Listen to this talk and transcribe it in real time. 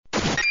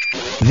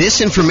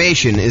This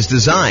information is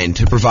designed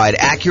to provide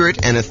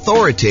accurate and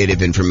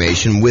authoritative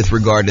information with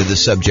regard to the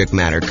subject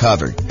matter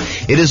covered.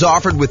 It is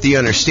offered with the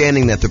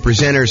understanding that the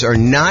presenters are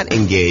not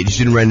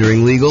engaged in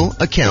rendering legal,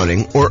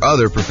 accounting, or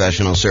other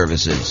professional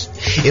services.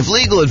 If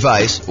legal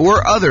advice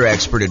or other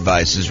expert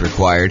advice is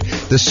required,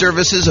 the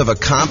services of a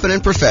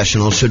competent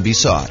professional should be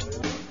sought.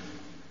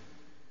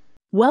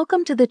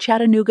 Welcome to the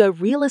Chattanooga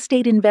Real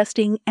Estate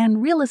Investing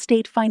and Real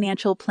Estate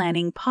Financial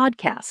Planning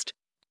podcast.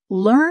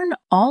 Learn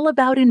all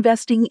about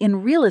investing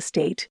in real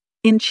estate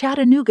in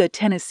Chattanooga,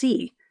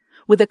 Tennessee,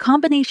 with a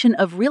combination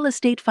of real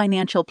estate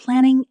financial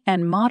planning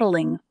and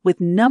modeling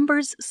with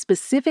numbers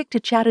specific to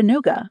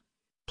Chattanooga,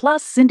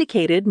 plus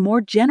syndicated,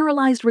 more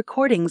generalized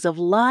recordings of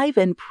live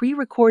and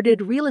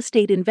pre-recorded real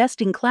estate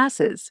investing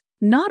classes,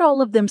 not all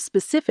of them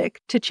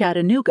specific to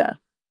Chattanooga.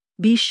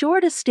 Be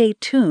sure to stay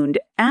tuned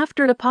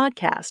after the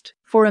podcast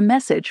for a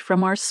message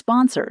from our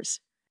sponsors.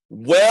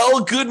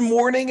 Well, good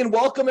morning and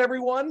welcome,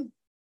 everyone.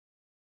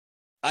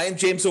 I am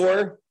James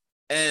Orr,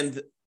 and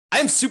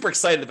I'm super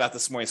excited about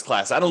this morning's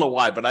class. I don't know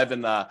why, but I've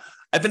been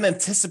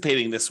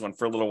anticipating this one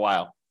for a little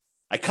while.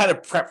 I kind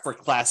of prep for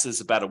classes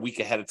about a week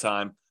ahead of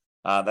time.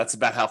 That's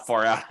about how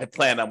far out I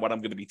plan on what I'm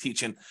going to be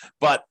teaching.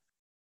 But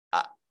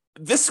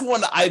this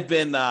one I've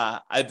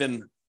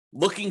been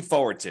looking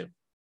forward to.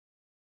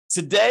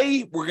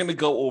 Today we're going to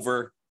go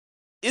over: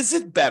 is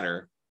it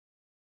better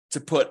to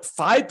put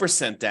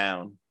 5%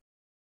 down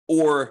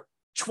or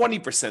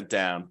 20%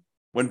 down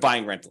when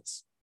buying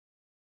rentals?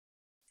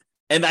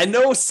 And I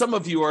know some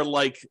of you are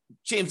like,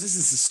 James, this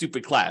is a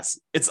stupid class.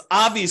 It's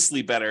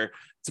obviously better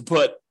to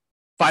put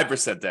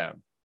 5%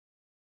 down.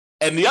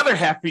 And the other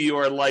half of you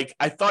are like,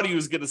 I thought he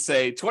was going to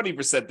say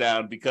 20%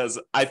 down because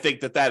I think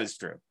that is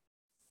true.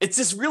 It's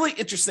this really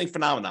interesting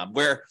phenomenon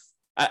where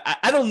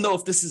I don't know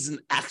if this is an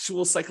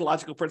actual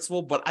psychological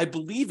principle, but I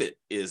believe it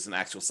is an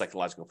actual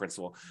psychological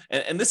principle.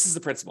 And this is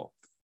the principle.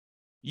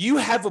 You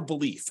have a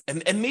belief,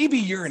 and maybe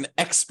you're an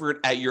expert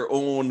at your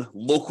own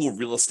local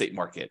real estate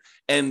market,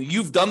 and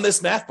you've done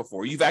this math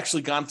before. You've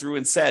actually gone through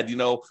and said,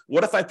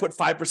 what if I put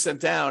 5%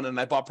 down and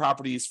I bought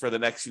properties for the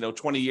next,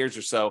 20 years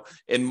or so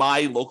in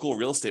my local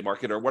real estate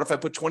market? Or what if I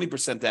put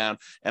 20% down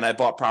and I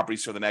bought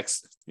properties for the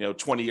next,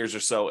 20 years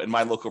or so in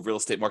my local real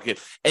estate market?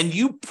 And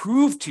you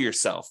prove to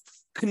yourself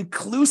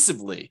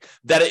conclusively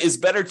that it is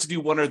better to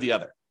do one or the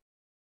other.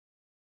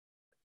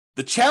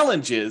 The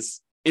challenge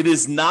is, it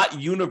is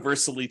not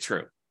universally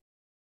true.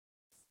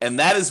 And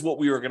that is what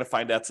we are going to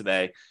find out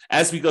today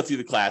as we go through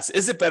the class.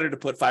 Is it better to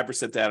put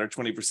 5% down or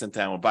 20%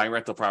 down when buying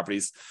rental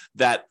properties?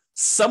 That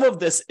some of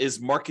this is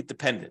market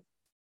dependent.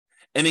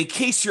 And in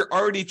case you're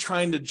already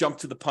trying to jump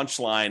to the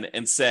punchline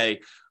and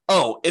say,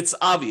 oh, it's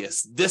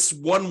obvious, this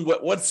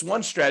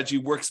one strategy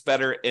works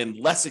better in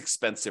less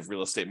expensive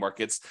real estate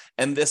markets,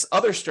 and this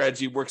other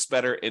strategy works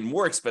better in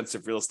more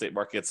expensive real estate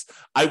markets,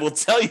 I will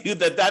tell you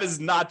that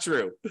is not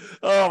true.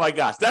 Oh my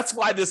gosh, that's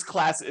why this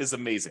class is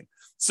amazing.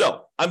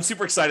 So I'm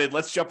super excited.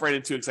 Let's jump right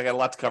into it because I got a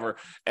lot to cover.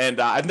 And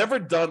I've never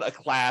done a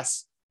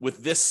class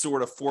with this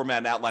sort of format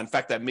and outline. In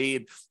fact, I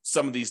made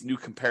some of these new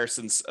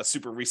comparisons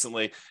super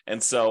recently.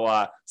 And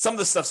so some of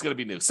this stuff's going to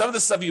be new. Some of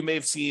the stuff you may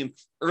have seen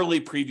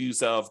early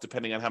previews of,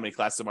 depending on how many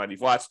classes of mine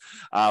you've watched.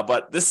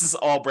 But this is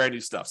all brand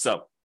new stuff. So,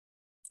 all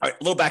right,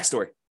 a little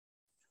backstory.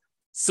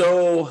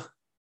 So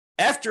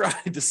after I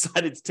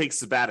decided to take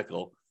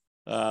sabbatical,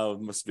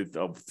 must have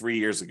been 3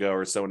 years ago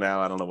or so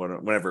now. I don't know,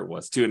 whenever it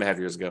was, 2.5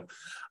 years ago.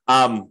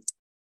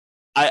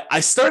 I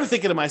started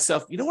thinking to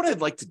myself, you know what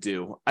I'd like to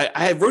do?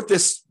 I wrote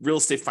this real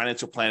estate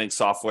financial planning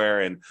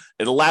software, and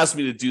it allows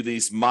me to do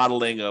these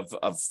modeling of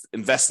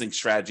investing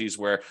strategies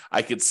where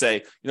I could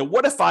say,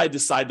 what if I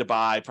decide to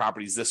buy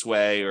properties this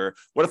way? Or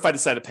what if I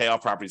decide to pay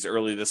off properties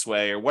early this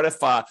way? Or what if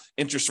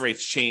interest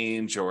rates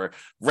change, or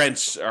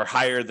rents are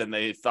higher than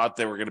they thought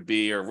they were going to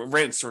be, or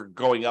rents are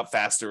going up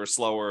faster or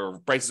slower, or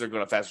prices are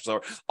going up faster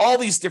or slower? All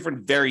these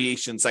different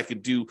variations I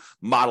could do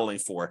modeling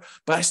for.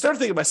 But I started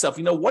thinking to myself,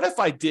 what if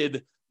I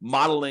did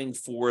modeling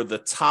for the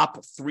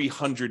top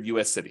 300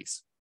 U.S.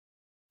 cities?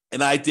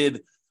 And I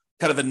did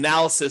kind of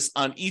analysis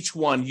on each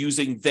one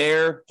using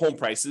their home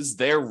prices,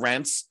 their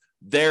rents,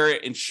 their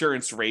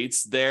insurance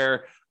rates,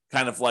 their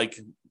kind of like,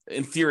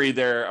 in theory,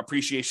 their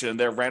appreciation and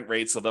their rent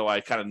rates, although I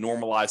kind of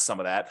normalized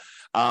some of that.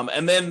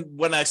 And then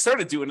when I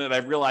started doing it, I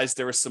realized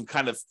there was some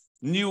kind of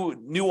new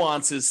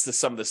nuances to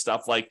some of this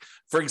stuff. Like,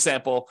 for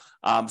example,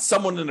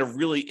 someone in a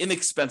really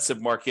inexpensive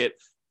market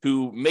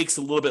who makes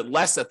a little bit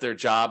less at their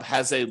job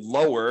has a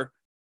lower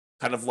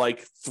kind of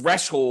like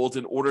threshold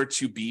in order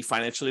to be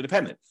financially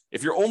independent.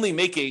 If you're only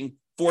making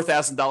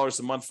 $4,000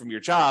 a month from your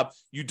job,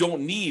 you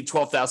don't need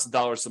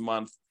 $12,000 a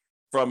month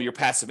from your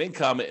passive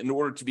income in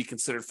order to be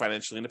considered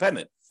financially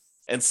independent.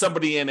 And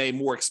somebody in a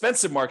more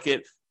expensive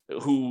market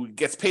who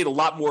gets paid a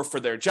lot more for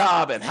their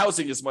job and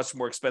housing is much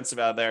more expensive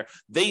out there,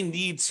 they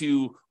need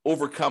to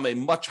overcome a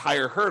much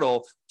higher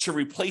hurdle to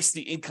replace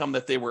the income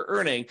that they were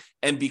earning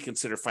and be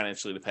considered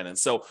financially independent.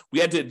 So we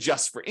had to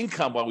adjust for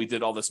income while we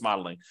did all this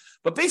modeling.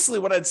 But basically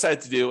what I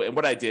decided to do, and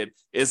what I did,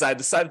 is I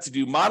decided to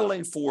do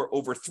modeling for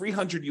over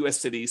 300 US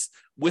cities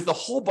with a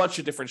whole bunch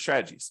of different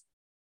strategies.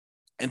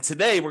 And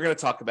today we're going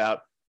to talk about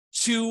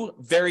two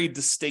very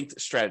distinct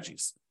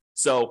strategies.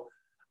 So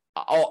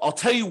I'll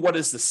tell you what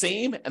is the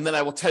same, and then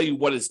I will tell you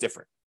what is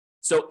different.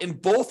 So in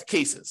both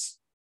cases,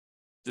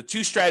 the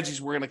two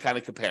strategies we're going to kind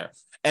of compare.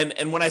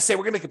 And when I say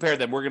we're going to compare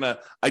them,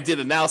 I did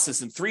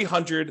analysis in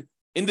 300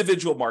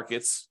 individual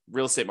markets,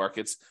 real estate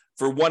markets,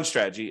 for one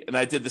strategy. And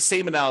I did the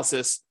same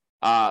analysis.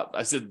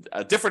 I did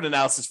a different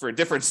analysis for a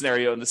different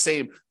scenario in the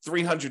same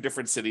 300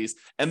 different cities.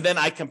 And then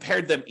I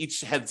compared them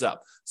each heads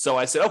up. So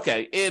I said,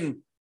 okay, in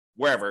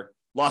wherever,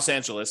 Los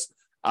Angeles,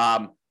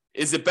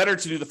 is it better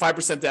to do the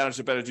 5% down or is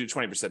it better to do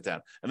 20%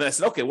 down? And then I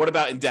said, okay, what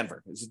about in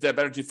Denver? Is it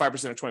better to do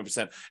 5% or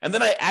 20%? And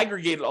then I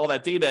aggregated all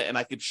that data and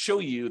I could show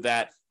you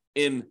that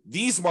in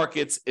these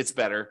markets, it's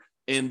better.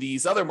 In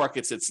these other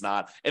markets, it's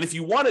not. And if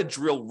you want to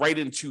drill right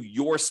into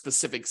your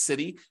specific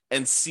city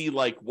and see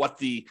like what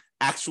the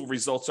actual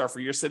results are for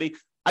your city,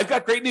 I've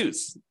got great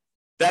news.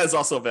 That is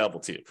also available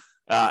to you,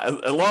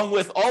 along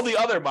with all the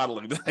other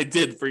modeling that I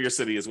did for your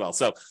city as well.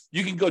 So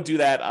you can go do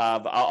that.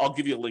 I'll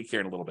give you a link here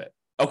in a little bit.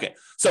 Okay,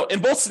 so in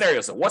both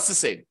scenarios, what's the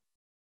same?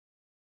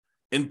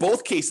 In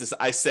both cases,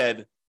 I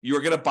said you're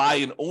going to buy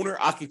an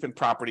owner-occupant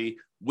property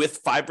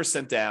with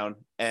 5% down,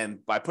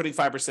 and by putting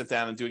 5%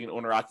 down and doing an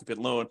owner-occupant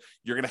loan,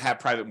 you're going to have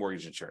private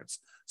mortgage insurance.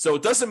 So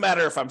it doesn't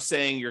matter if I'm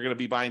saying you're going to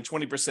be buying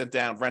 20%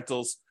 down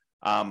rentals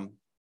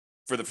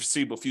for the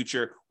foreseeable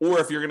future, or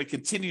if you're going to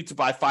continue to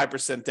buy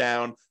 5%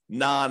 down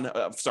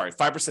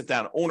 5%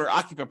 down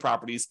owner-occupant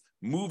properties,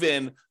 move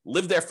in,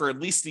 live there for at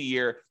least a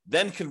year,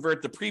 then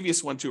convert the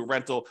previous one to a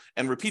rental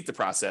and repeat the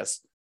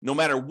process. No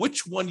matter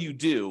which one you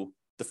do,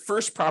 the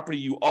first property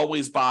you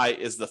always buy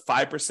is the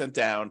 5%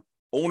 down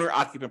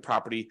owner-occupant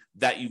property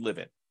that you live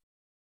in.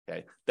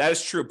 Okay, that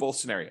is true of both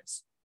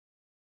scenarios.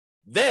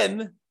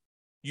 Then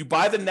you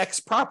buy the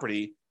next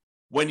property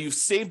when you've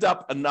saved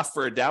up enough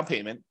for a down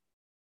payment,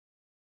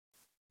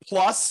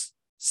 plus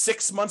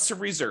 6 months of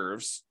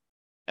reserves,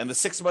 and the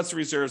 6 months of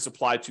reserves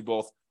apply to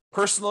both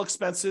personal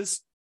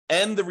expenses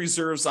and the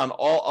reserves on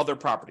all other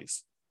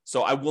properties.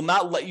 So I will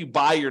not let you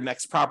buy your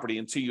next property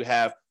until you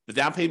have the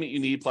down payment you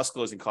need plus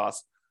closing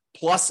costs,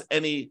 plus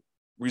any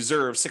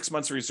reserves, 6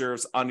 months of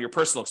reserves on your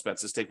personal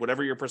expenses. Take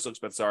whatever your personal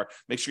expenses are,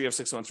 make sure you have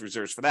 6 months of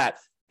reserves for that,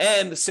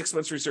 and 6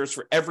 months of reserves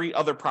for every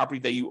other property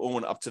that you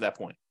own up to that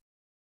point.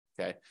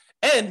 Okay.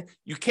 And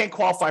you can't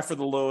qualify for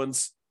the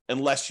loans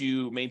unless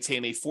you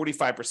maintain a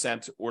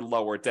 45% or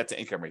lower debt to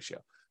income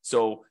ratio.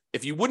 So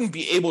if you wouldn't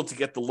be able to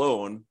get the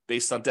loan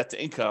based on debt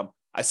to income,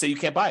 I say you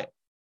can't buy it.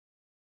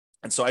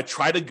 And so I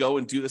try to go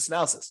and do this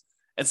analysis.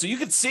 And so you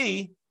can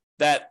see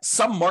that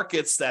some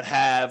markets that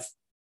have,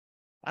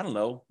 I don't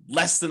know,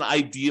 less than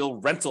ideal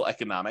rental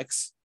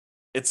economics,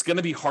 it's going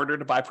to be harder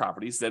to buy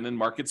properties than in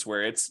markets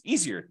where it's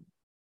easier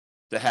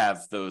to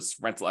have those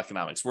rental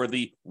economics, where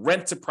the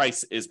rent to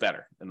price is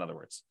better, in other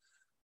words.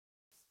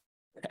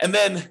 And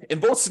then in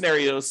both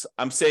scenarios,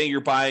 I'm saying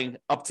you're buying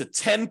up to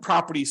 10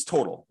 properties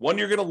total, one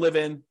you're going to live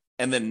in,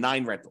 and then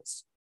 9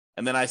 rentals.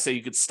 And then I say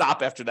you could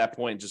stop after that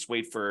point and just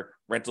wait for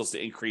rentals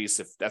to increase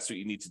if that's what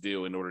you need to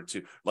do in order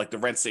to, like the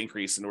rents to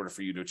increase in order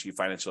for you to achieve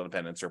financial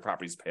independence or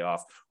properties to pay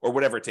off or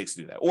whatever it takes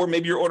to do that. Or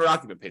maybe your owner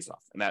occupant pays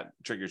off and that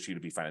triggers you to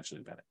be financially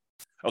independent.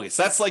 Okay,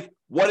 so that's like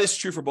what is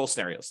true for both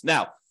scenarios.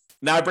 Now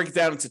I break it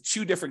down into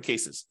 2 different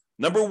cases.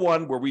 Number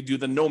one, where we do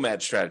the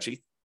nomad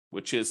strategy,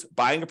 which is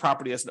buying a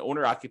property as an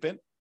owner occupant,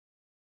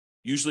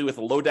 usually with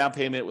a low down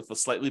payment with a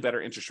slightly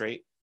better interest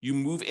rate. You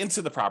move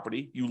into the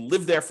property, you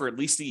live there for at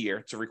least a year.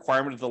 It's a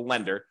requirement of the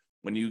lender.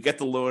 When you get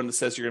the loan that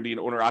says you're going to be an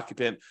owner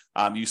occupant,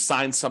 you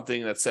sign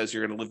something that says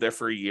you're going to live there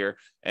for a year.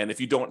 And if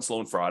you don't, it's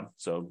loan fraud.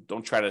 So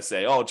don't try to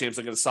say, oh, James,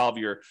 I'm going to solve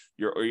or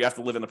you have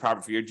to live in the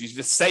property for a year. You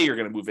just say you're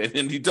going to move in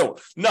and you don't.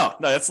 No,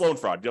 that's loan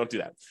fraud. You don't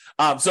do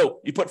that.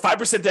 So you put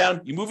 5% down,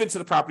 you move into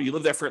the property, you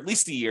live there for at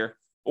least a year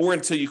or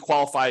until you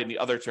qualify in the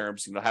other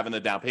terms, having the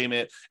down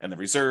payment and the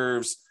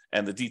reserves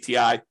and the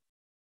DTI.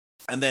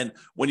 And then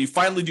when you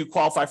finally do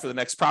qualify for the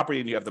next property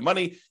and you have the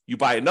money, you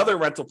buy another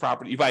rental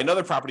property, you buy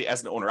another property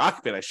as an owner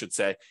occupant, I should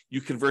say,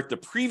 you convert the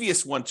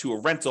previous one to a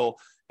rental,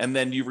 and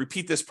then you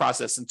repeat this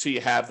process until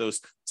you have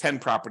those 10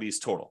 properties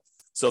total.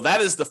 So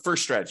that is the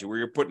first strategy where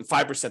you're putting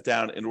 5%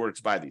 down in order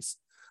to buy these.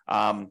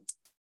 And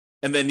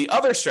then the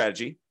other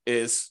strategy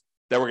is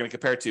that we're going to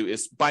compare it to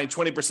is buying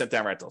 20%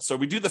 down rental. So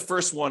we do the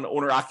first one,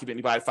 owner occupant,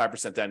 you buy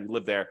 5% down, you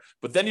live there,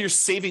 but then you're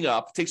saving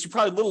up. It takes you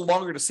probably a little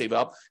longer to save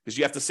up because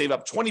you have to save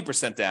up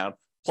 20% down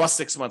plus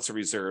 6 months of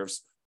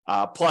reserves,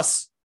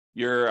 plus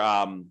your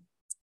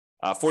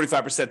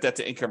 45% debt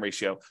to income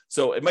ratio.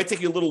 So it might take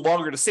you a little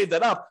longer to save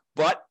that up,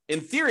 but in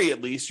theory,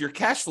 at least your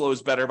cash flow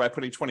is better by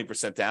putting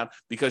 20% down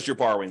because you're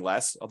borrowing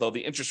less, although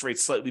the interest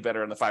rate's slightly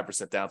better on the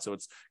 5% down. So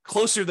it's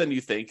closer than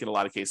you think in a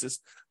lot of cases,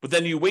 but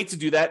then you wait to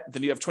do that.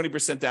 Then you have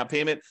 20% down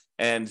payment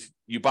and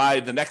you buy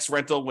the next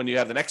rental when you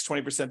have the next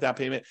 20% down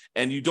payment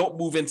and you don't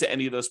move into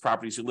any of those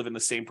properties. You live in the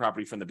same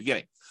property from the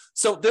beginning.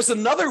 So there's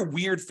another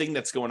weird thing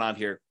that's going on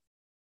here.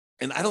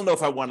 And I don't know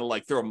if I want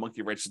to throw a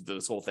monkey wrench into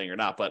this whole thing or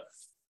not, but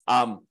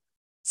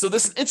so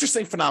this is an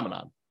interesting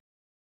phenomenon.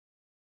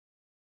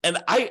 And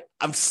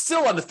I'm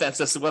still on the fence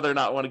as to whether or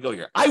not I want to go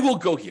here. I will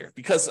go here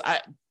because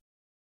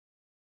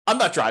I'm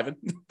not driving.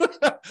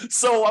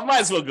 So I might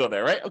as well go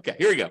there, right? Okay,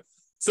 here we go.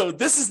 So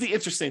this is the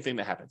interesting thing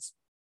that happens.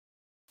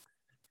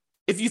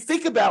 If you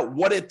think about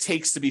what it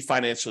takes to be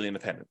financially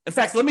independent. In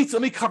fact, let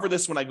me cover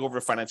this when I go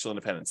over financial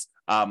independence,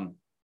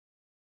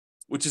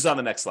 which is on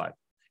the next slide.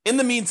 In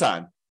the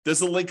meantime,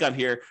 there's a link on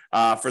here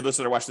for those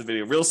that are watching the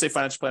video,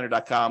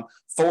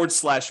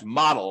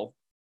 realestatefinancialplanner.com/model.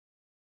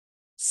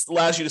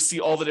 Allows you to see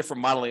all the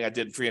different modeling I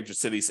did in 300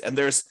 cities. And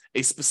there's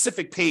a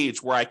specific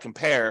page where I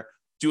compare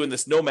doing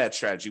this nomad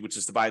strategy, which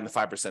is to buying the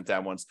 5%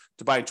 down ones,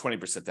 to buying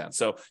 20% down.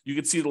 So you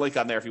can see the link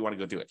on there if you want to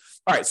go do it.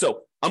 All right,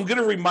 so I'm going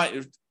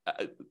to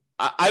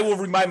I will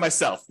remind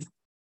myself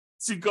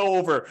to go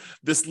over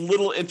this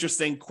little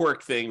interesting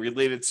quirk thing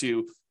related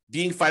to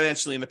being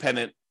financially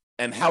independent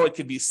and how it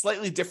could be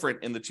slightly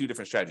different in the two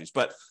different strategies.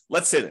 But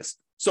let's say this.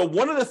 So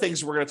one of the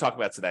things we're going to talk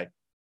about today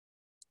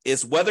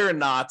is whether or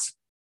not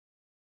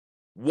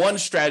one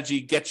strategy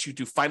gets you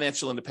to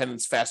financial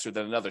independence faster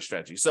than another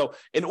strategy. So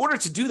in order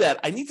to do that,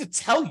 I need to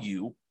tell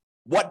you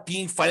what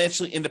being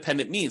financially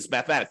independent means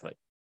mathematically.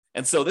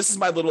 And so this is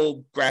my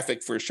little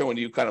graphic for showing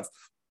you kind of,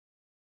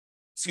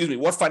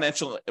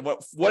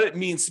 what it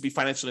means to be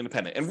financially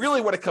independent. And really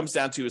what it comes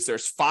down to is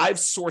there's 5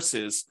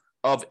 sources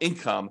of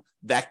income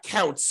that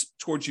counts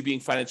towards you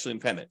being financially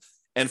independent.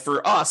 And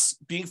for us,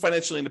 being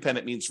financially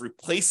independent means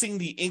replacing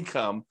the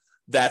income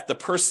that the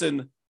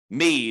person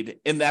made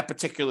in that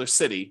particular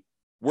city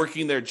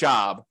working their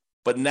job,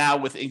 but now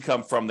with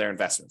income from their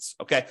investments,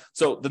 okay?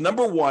 So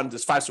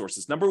there's 5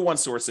 sources. Number 1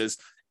 source is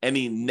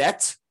any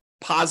net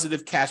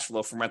positive cash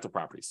flow from rental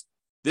properties.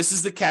 This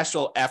is the cash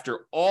flow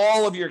after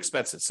all of your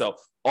expenses. So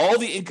all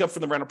the income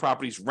from the rental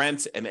properties,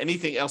 rent, and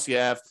anything else you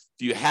have.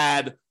 If you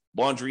had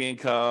laundry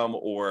income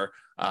or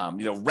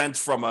rent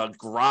from a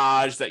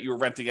garage that you were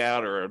renting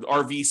out or an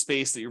RV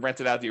space that you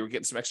rented out that you were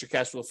getting some extra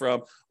cash flow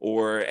from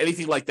or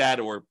anything like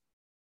that, or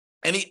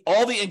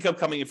all the income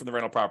coming in from the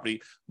rental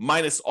property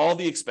minus all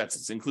the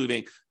expenses,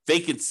 including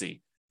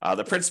vacancy,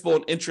 the principal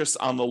and interest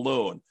on the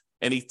loan,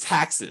 any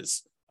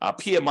taxes,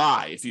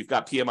 PMI, if you've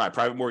got PMI,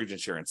 private mortgage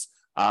insurance,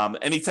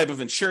 any type of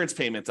insurance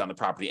payment on the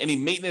property, any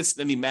maintenance,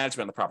 any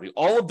management on the property.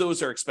 All of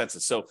those are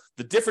expenses. So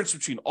the difference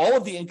between all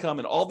of the income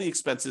and all the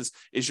expenses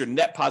is your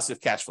net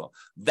positive cash flow.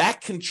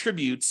 That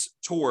contributes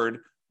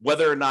toward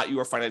whether or not you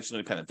are financially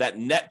independent. That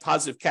net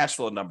positive cash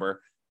flow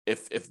number,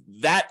 if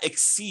that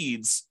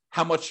exceeds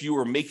how much you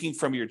are making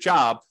from your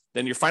job,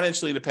 then you're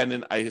financially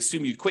independent. I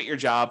assume you quit your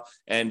job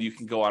and you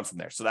can go on from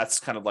there. So that's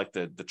kind of like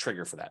the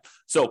trigger for that.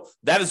 So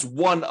that is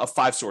one of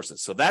 5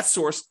 sources. So that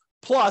source,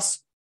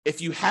 plus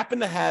if you happen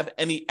to have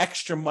any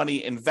extra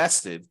money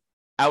invested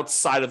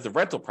outside of the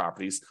rental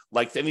properties,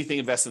 like anything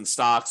invested in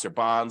stocks or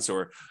bonds,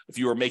 or if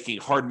you were making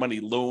hard money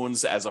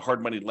loans as a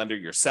hard money lender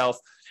yourself,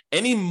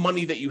 any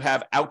money that you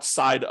have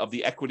outside of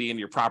the equity in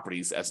your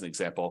properties, as an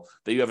example,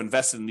 that you have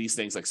invested in these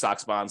things like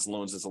stocks, bonds,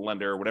 loans as a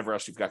lender, or whatever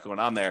else you've got going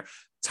on there,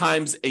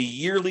 times a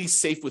yearly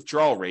safe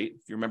withdrawal rate.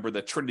 If you remember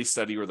the Trinity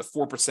study or the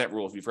 4%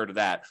 rule, if you've heard of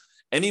that,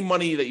 any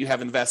money that you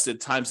have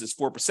invested times this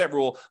 4%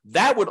 rule,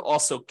 that would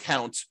also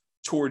count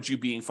towards you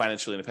being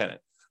financially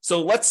independent.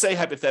 So let's say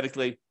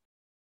hypothetically,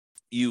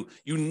 you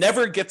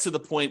never get to the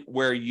point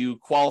where you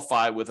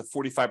qualify with a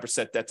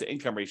 45% debt to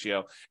income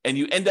ratio and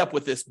you end up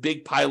with this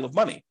big pile of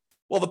money.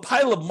 Well, the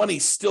pile of money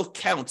still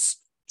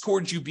counts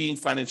towards you being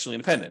financially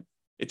independent.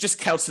 It just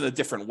counts in a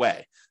different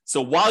way.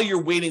 So while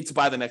you're waiting to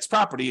buy the next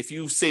property, if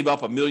you save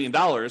up $1 million,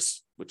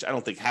 which I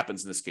don't think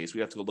happens in this case, we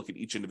have to go look at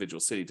each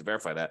individual city to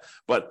verify that.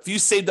 But if you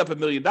saved up $1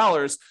 million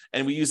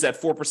and we use that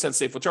 4%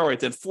 safe withdrawal rate,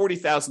 then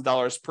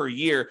 $40,000 per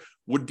year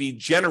would be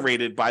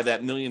generated by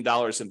that $1 million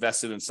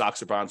invested in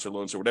stocks or bonds or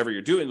loans or whatever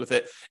you're doing with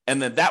it. And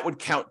then that would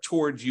count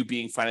towards you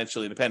being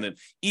financially independent,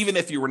 even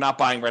if you were not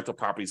buying rental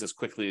properties as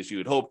quickly as you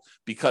had hoped,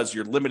 because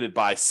you're limited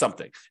by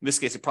something. In this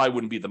case, it probably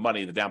wouldn't be the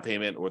money, the down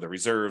payment or the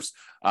reserves,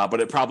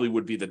 but it probably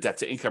would be the debt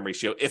to income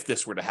ratio if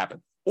this were to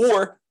happen.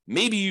 Or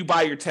maybe you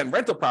buy your 10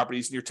 rental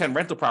properties and your 10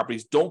 rental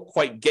properties don't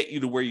quite get you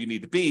to where you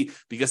need to be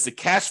because the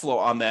cash flow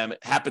on them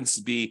happens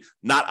to be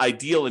not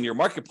ideal in your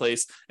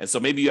marketplace. And so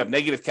maybe you have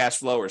negative cash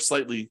flow or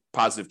slightly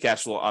positive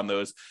cash flow on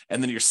those.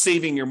 And then you're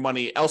saving your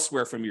money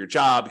elsewhere from your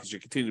job because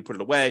you're continuing to put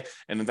it away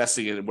and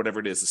investing in whatever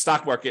it is, the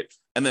stock market.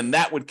 And then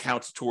that would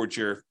count towards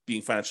your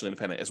being financially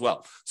independent as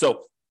well.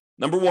 So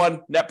number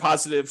 1, net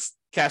positive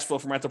cash flow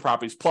from rental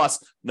properties,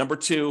 plus number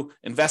 2,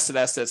 invested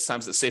assets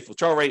times the safe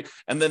withdrawal rate.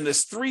 And then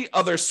there's 3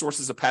 other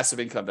sources of passive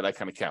income that I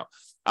kind of count.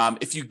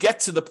 If you get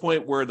to the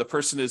point where the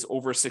person is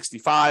over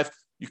 65,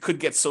 you could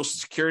get Social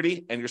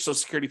Security, and your Social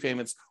Security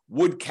payments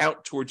would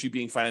count towards you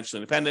being financially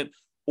independent.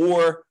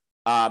 Or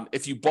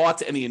if you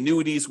bought any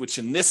annuities, which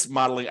in this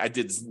modeling, I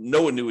did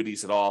no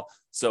annuities at all.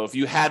 So if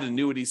you had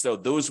annuities, though,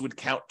 those would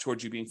count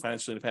towards you being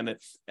financially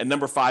independent. And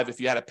number 5,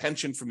 if you had a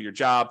pension from your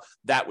job,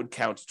 that would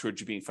count towards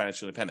you being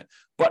financially independent.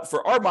 But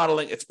for our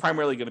modeling, it's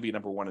primarily going to be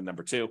number 1 and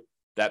number 2,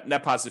 that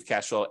net positive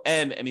cash flow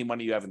and any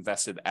money you have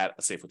invested at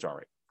a safe withdrawal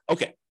rate.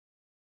 Okay.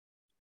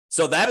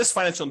 So that is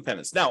financial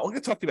independence. Now, I'm going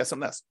to talk to you about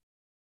something else.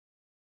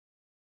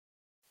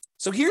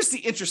 So here's the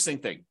interesting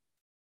thing.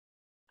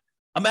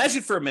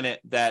 Imagine for a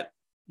minute that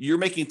you're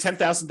making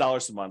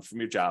 $10,000 a month from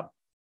your job.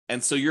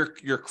 And so your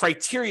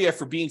criteria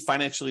for being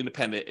financially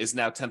independent is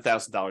now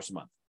 $10,000 a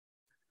month.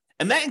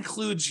 And that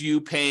includes you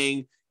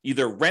paying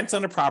either rent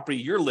on a property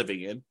you're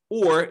living in,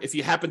 or if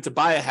you happen to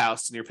buy a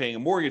house and you're paying a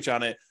mortgage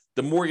on it,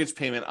 the mortgage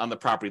payment on the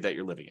property that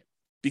you're living in.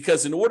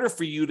 Because in order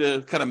for you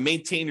to kind of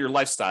maintain your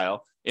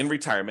lifestyle in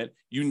retirement,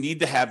 you need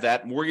to have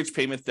that mortgage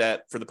payment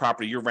that for the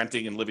property you're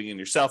renting and living in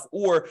yourself,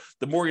 or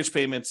the mortgage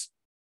payments.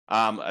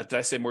 Did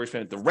I say mortgage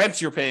payment? The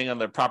rent you're paying on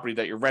the property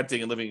that you're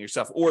renting and living in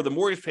yourself, or the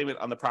mortgage payment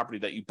on the property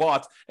that you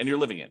bought and you're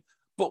living in.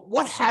 But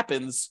what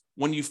happens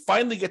when you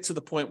finally get to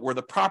the point where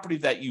the property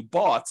that you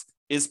bought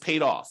is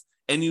paid off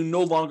and you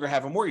no longer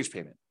have a mortgage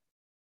payment?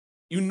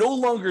 You no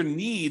longer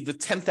need the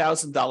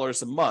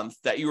 $10,000 a month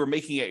that you were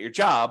making at your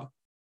job,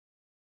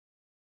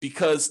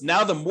 because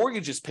now the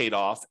mortgage is paid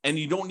off and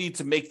you don't need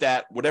to make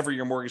that whatever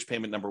your mortgage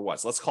payment number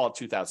was. Let's call it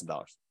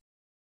 $2,000.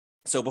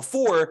 So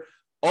before,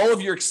 all of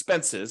your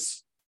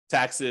expenses,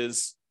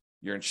 taxes,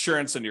 your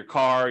insurance on your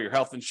car, your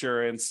health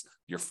insurance,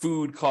 your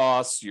food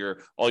costs,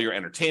 all your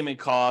entertainment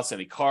costs,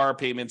 any car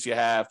payments you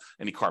have,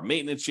 any car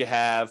maintenance you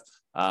have,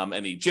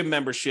 any gym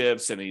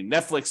memberships, any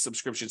Netflix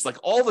subscriptions, like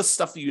all the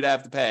stuff that you'd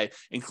have to pay,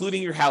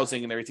 including your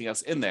housing and everything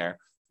else in there,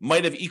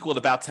 might have equaled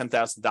about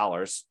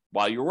 $10,000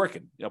 while you're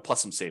working,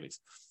 plus some savings.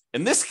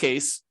 In this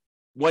case,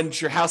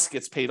 once your house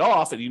gets paid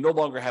off and you no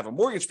longer have a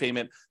mortgage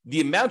payment,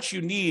 the amount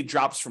you need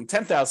drops from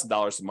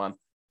 $10,000 a month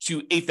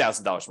to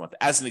 $8,000 a month,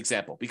 as an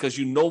example, because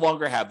you no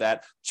longer have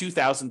that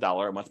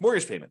 $2,000 a month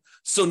mortgage payment.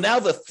 So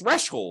now the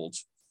threshold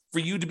for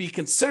you to be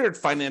considered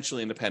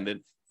financially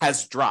independent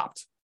has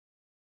dropped.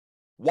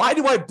 Why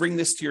do I bring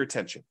this to your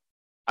attention?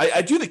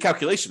 I do the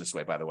calculation this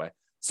way, by the way.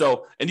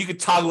 So, and you could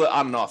toggle it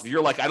on and off. If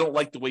you're like, I don't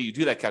like the way you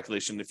do that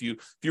calculation, if you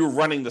were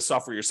running the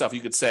software yourself, you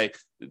could say,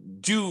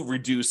 do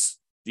reduce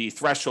the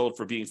threshold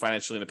for being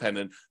financially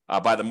independent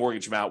by the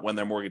mortgage amount when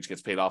their mortgage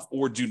gets paid off,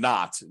 or do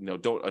not,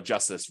 don't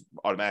adjust this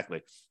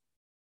automatically.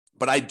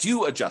 But I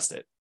do adjust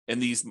it in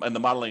the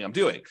modeling I'm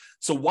doing.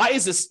 So why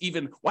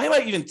am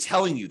I even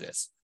telling you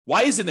this?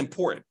 Why is it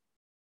important?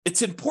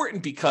 It's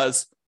important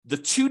because the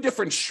two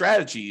different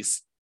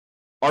strategies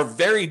are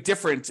very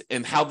different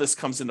in how this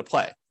comes into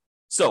play.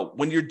 So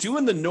when you're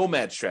doing the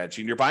nomad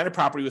strategy and you're buying a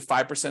property with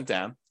 5%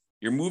 down,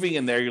 you're moving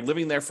in there, you're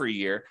living there for a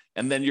year,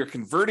 and then you're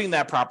converting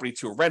that property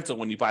to a rental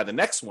when you buy the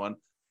next one,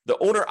 the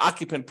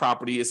owner-occupant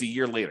property is a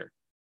year later.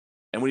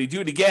 And when you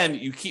do it again,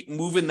 you keep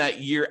moving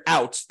that year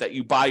out that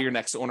you buy your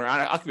next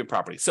owner-occupant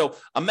property. So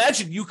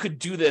imagine you could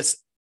do this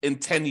in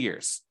 10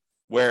 years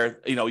where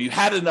you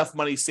had enough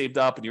money saved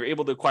up and you're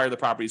able to acquire the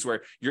properties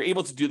where you're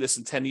able to do this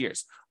in 10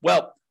 years.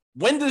 Well,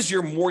 when does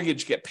your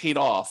mortgage get paid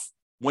off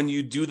when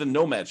you do the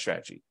nomad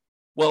strategy?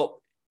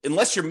 Well,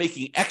 unless you're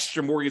making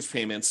extra mortgage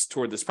payments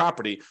toward this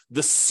property,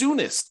 the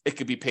soonest it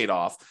could be paid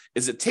off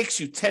is it takes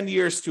you 10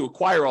 years to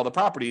acquire all the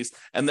properties.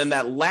 And then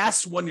that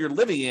last one you're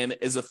living in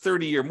is a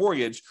 30-year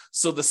mortgage.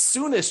 So the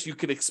soonest you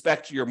could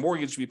expect your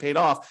mortgage to be paid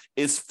off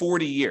is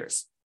 40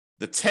 years.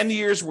 The 10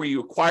 years where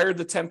you acquired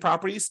the 10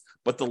 properties,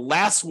 but the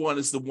last one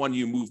is the one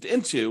you moved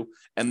into.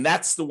 And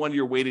that's the one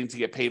you're waiting to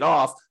get paid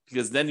off,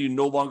 because then you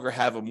no longer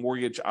have a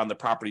mortgage on the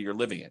property you're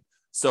living in.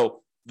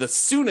 So the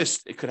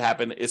soonest it could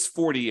happen is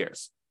 40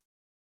 years.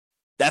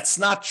 That's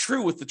not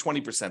true with the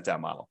 20% down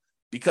model,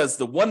 because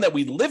the one that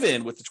we live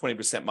in with the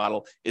 20%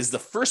 model is the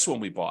first one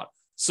we bought.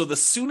 So the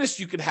soonest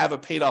you could have a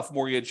paid off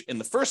mortgage in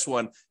the first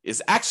one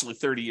is actually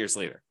 30 years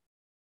later.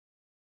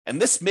 And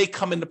this may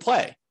come into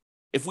play.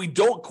 If we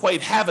don't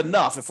quite have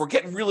enough, if we're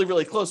getting really,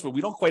 really close, but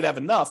we don't quite have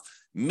enough,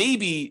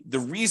 maybe the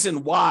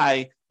reason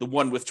why the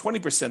one with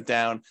 20%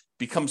 down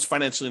becomes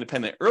financially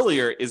independent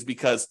earlier is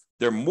because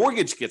their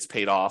mortgage gets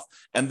paid off,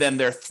 and then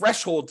their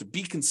threshold to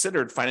be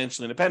considered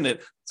financially independent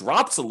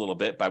drops a little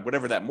bit by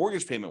whatever that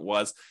mortgage payment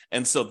was.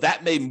 And so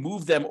that may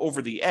move them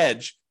over the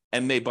edge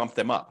and may bump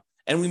them up.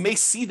 And we may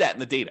see that in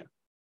the data.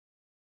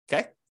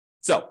 Okay.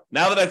 So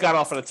now that I've got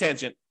off on a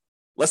tangent,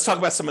 let's talk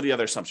about some of the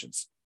other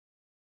assumptions.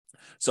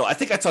 So I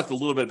think I talked a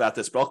little bit about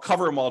this, but I'll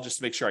cover them all just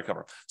to make sure I cover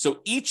them. So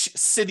each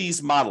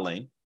city's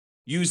modeling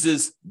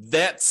uses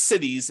that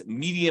city's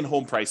median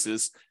home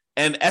prices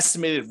and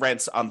estimated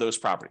rents on those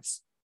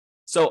properties.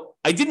 So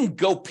I didn't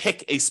go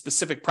pick a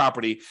specific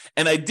property,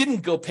 and I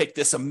didn't go pick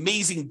this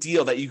amazing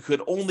deal that you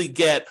could only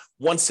get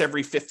once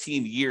every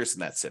 15 years in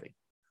that city.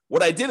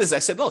 What I did is I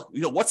said, look,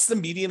 what's the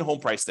median home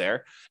price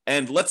there?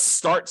 And let's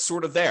start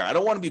sort of there. I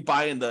don't want to be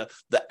buying the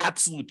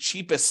absolute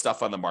cheapest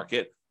stuff on the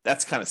market.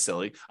 That's kind of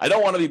silly. I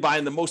don't want to be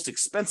buying the most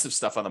expensive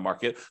stuff on the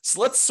market.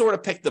 So let's sort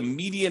of pick the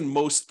median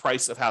most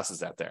price of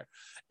houses out there.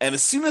 And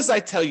as soon as I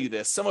tell you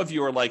this, some of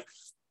you are like,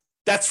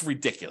 that's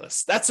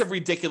ridiculous. That's a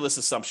ridiculous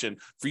assumption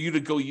for you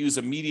to go use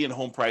a median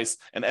home price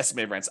and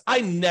estimated rents.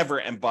 I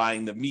never am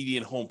buying the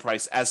median home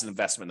price as an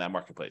investment in that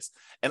marketplace.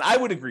 And I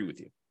would agree with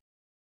you.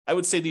 I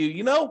would say to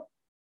you,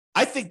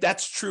 I think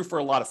that's true for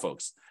a lot of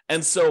folks.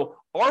 And so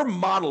our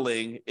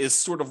modeling is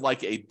sort of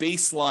like a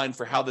baseline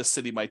for how this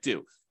city might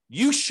do.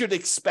 you should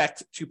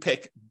expect to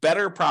pick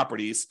better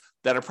properties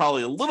that are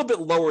probably a little bit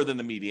lower than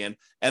the median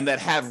and that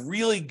have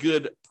really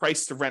good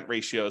price to rent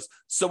ratios.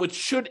 So it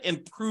should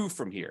improve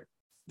from here.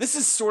 This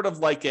is sort of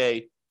like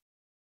if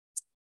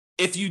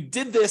you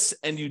did this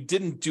and you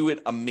didn't do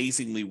it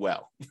amazingly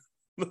well,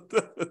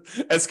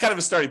 as kind of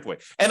a starting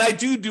point. And I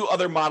do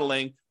other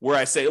modeling where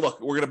I say,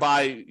 look, we're going to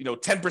buy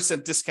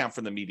 10% discount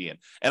from the median.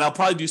 And I'll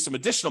probably do some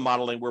additional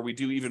modeling where we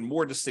do even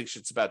more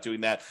distinctions about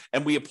doing that.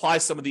 And we apply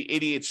some of the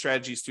 88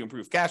 strategies to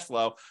improve cash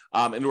flow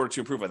in order to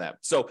improve on that.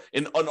 So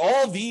on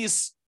all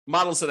these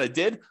models that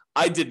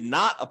I did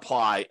not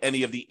apply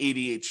any of the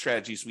 88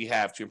 strategies we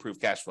have to improve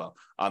cash flow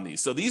on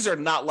these. So these are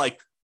not like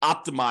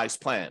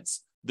optimized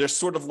plans. They're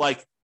sort of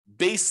like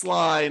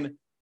baseline,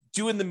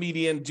 doing the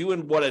median,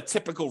 doing what a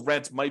typical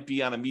rent might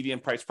be on a median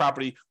price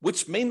property,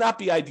 which may not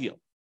be ideal.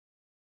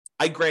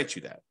 I grant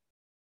you that.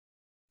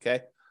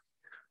 Okay.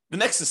 The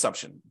next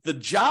assumption, the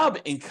job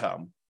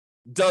income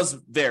does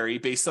vary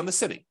based on the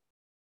city.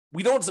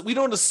 We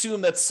don't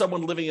assume that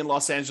someone living in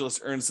Los Angeles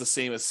earns the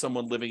same as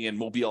someone living in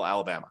Mobile,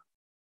 Alabama.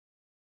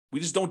 We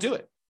just don't do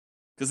it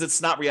because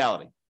it's not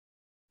reality.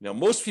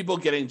 Most people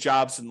getting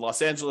jobs in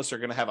Los Angeles are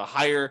going to have a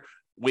higher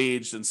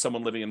wage than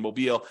someone living in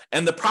Mobile,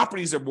 and the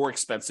properties are more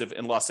expensive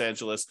in Los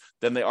Angeles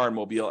than they are in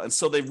Mobile, and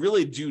so they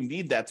really do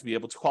need that to be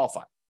able to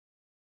qualify.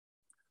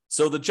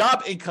 So the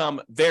job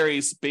income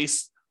varies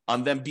based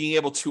on them being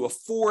able to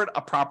afford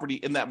a property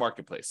in that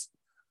marketplace.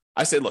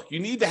 I say, look, you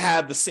need to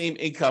have the same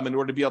income in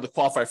order to be able to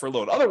qualify for a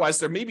loan. Otherwise,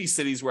 there may be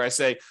cities where I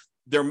say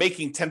they're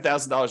making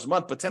 $10,000 a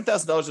month, but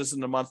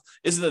 $10,000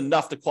 isn't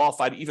enough to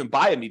qualify to even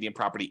buy a median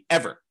property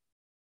ever.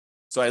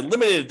 So I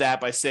limited that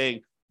by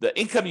saying the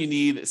income you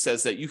need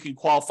says that you can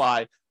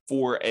qualify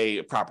for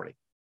a property,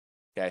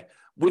 okay?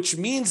 Which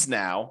means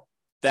now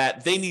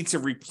that they need to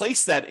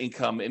replace that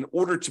income in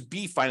order to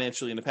be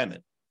financially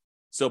independent.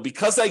 So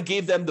because I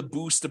gave them the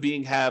boost of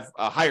have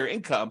a higher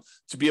income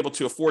to be able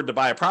to afford to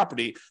buy a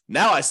property,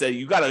 now I say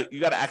you gotta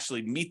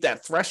actually meet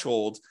that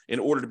threshold in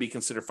order to be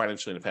considered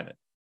financially independent.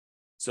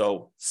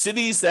 So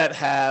cities that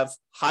have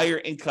higher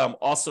income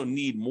also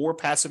need more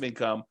passive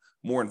income,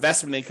 more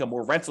investment income,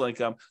 more rental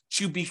income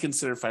to be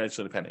considered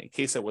financially independent, in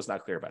case I was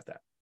not clear about that.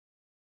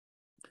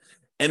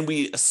 And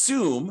we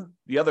assume,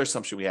 the other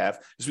assumption we have,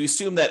 is we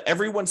assume that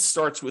everyone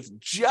starts with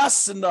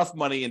just enough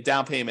money in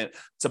down payment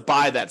to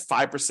buy that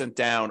 5%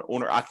 down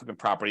owner-occupant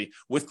property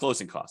with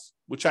closing costs,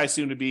 which I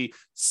assume to be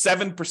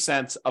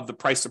 7% of the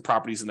price of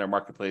properties in their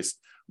marketplace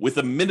with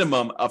a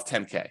minimum of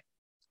 $10K.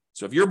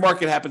 So if your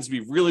market happens to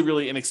be really,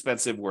 really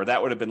inexpensive, where that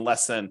would have been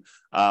less than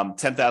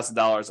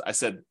 $10,000, I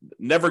said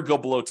never go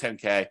below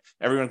 $10K.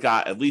 Everyone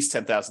got at least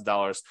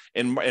 $10,000.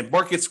 In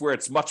markets where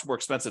it's much more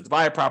expensive to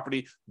buy a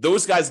property,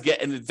 those guys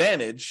get an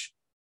advantage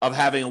of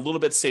having a little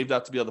bit saved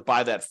up to be able to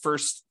buy that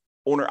first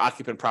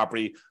owner-occupant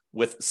property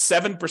with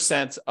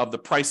 7% of the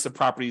price of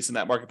properties in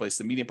that marketplace,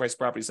 the median price of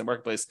properties in the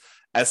marketplace,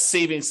 as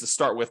savings to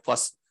start with,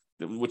 plus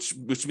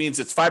which means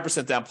it's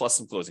 5% down plus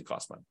some closing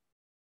cost money.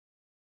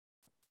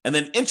 And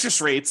then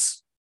interest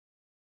rates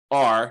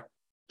are,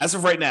 as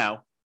of right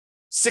now,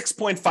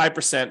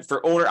 6.5%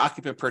 for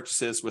owner-occupant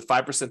purchases with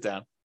 5%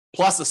 down,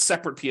 plus a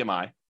separate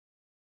PMI,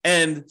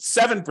 and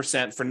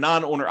 7% for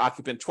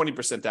non-owner-occupant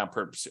 20% down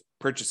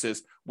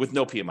purchases with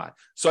no PMI.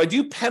 So I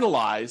do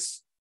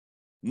penalize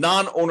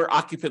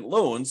non-owner-occupant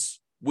loans,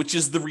 which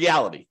is the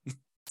reality.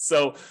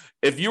 So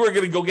if you were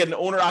going to go get an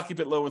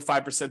owner-occupant loan with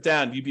 5%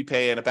 down, you'd be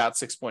paying about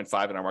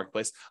 6.5 in our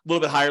marketplace, a little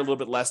bit higher, a little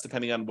bit less,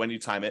 depending on when you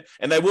time it.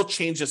 And I will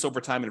change this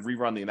over time and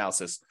rerun the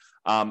analysis.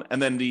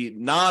 And then the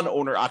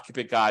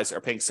non-owner-occupant guys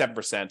are paying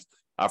 7%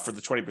 for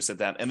the 20%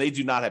 down, and they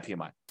do not have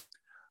PMI.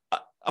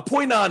 A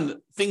point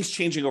on things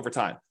changing over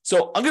time.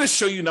 So I'm going to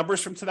show you numbers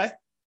from today.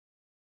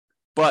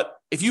 But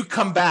if you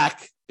come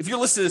back, if you're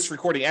listening to this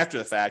recording after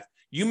the fact,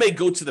 you may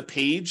go to the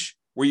page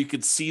where you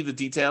could see the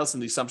details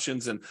and the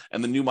assumptions and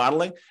the new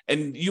modeling,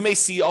 and you may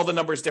see all the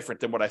numbers different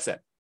than what I said.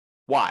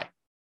 Why?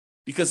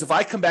 Because if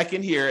I come back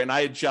in here and I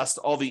adjust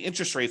all the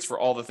interest rates for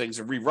all the things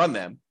and rerun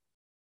them,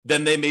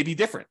 then they may be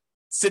different.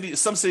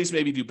 Some cities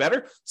maybe do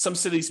better, some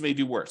cities may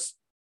do worse.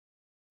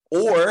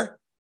 Or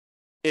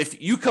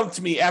if you come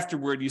to me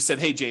afterward, you said,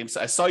 hey, James,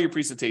 I saw your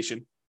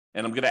presentation,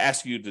 and I'm going to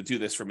ask you to do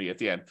this for me at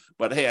the end,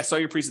 but hey, I saw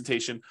your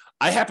presentation.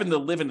 I happen to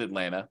live in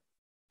Atlanta.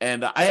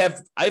 And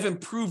I've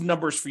improved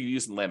numbers for you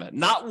using Atlanta,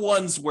 not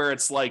ones where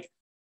it's like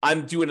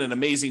I'm doing an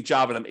amazing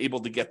job and I'm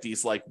able to get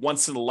these like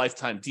once in a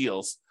lifetime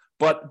deals,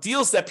 but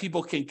deals that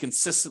people can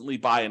consistently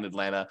buy in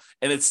Atlanta.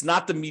 And it's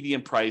not the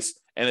median price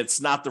and it's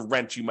not the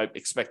rent you might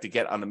expect to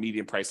get on the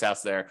median price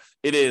house there.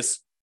 It is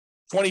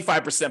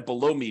 25%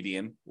 below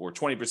median or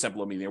 20%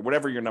 below median, or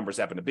whatever your numbers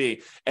happen to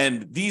be.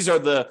 And these are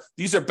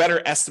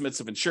better estimates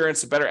of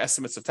insurance, better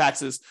estimates of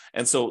taxes.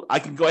 And so I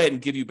can go ahead and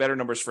give you better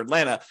numbers for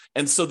Atlanta.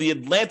 And so the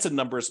Atlanta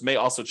numbers may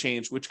also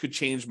change, which could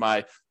change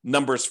my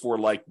numbers for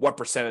like what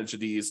percentage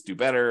of these do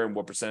better and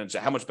what percentage,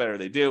 how much better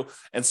they do.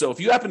 And so if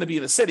you happen to be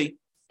in a city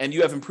and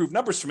you have improved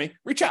numbers for me,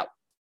 reach out.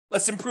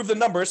 Let's improve the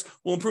numbers.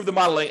 We'll improve the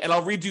modeling, and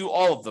I'll redo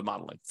all of the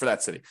modeling for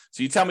that city.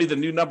 So you tell me the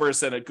new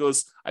numbers, and it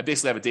goes, I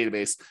basically have a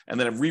database, and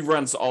then it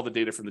reruns all the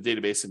data from the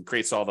database and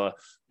creates all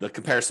the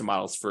comparison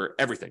models for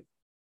everything.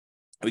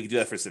 We can do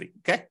that for a city,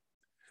 okay?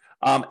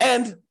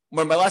 And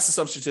one of my last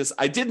assumptions is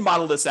I did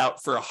model this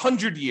out for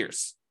 100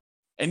 years.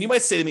 And you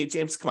might say to me,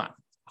 James, come on,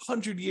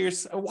 100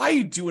 years? Why are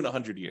you doing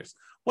 100 years?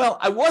 Well,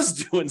 I was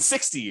doing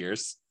 60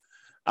 years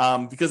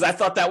because I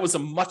thought that was a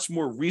much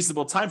more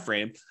reasonable time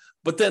frame.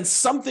 But then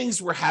some things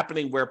were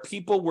happening where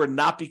people were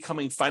not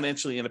becoming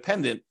financially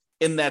independent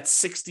in that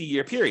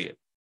 60-year period.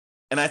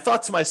 And I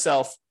thought to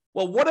myself,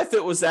 well, what if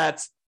it was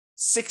at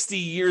 60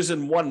 years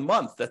and 1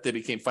 month that they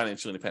became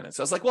financially independent?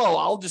 So I was like, well,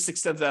 I'll just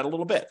extend that a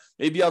little bit.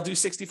 Maybe I'll do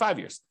 65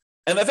 years.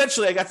 And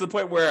eventually I got to the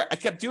point where I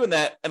kept doing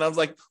that. And I was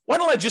like, why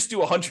don't I just do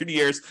 100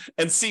 years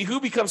and see who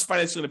becomes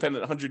financially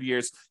independent in 100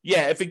 years?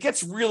 Yeah, if it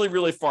gets really,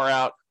 really far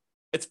out,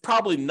 it's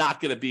probably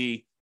not going to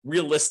be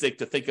realistic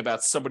to think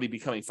about somebody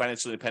becoming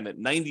financially independent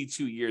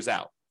 92 years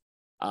out.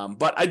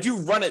 But I do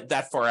run it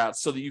that far out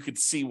so that you could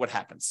see what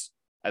happens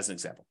as an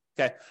example.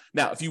 Okay.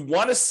 Now, if you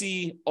want to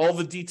see all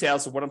the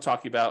details of what I'm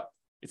talking about,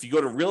 if you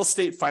go to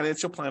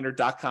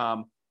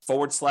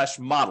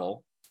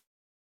realestatefinancialplanner.com/model,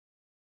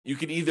 you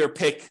can either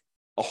pick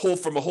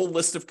from a whole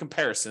list of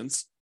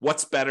comparisons.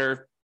 What's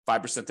better?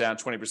 5% down,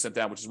 20%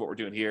 down, which is what we're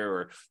doing here,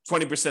 or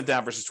 20%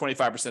 down versus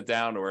 25%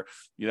 down, or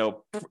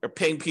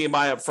paying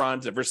PMI up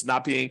front versus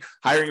not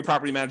hiring a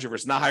property manager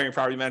versus not hiring a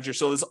property manager.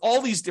 So there's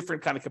all these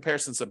different kind of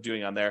comparisons I'm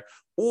doing on there.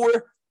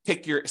 Or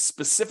pick your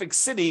specific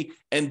city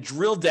and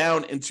drill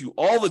down into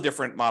all the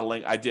different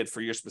modeling I did for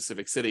your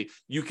specific city.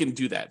 You can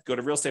do that. Go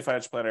to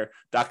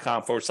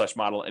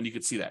realestatefinancialplanner.com/model, and you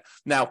can see that.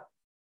 Now,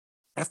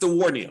 I have to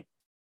warn you,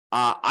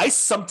 I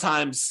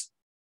sometimes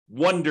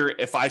wonder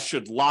if I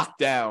should lock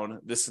down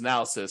this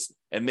analysis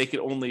and make it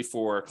only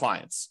for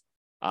clients.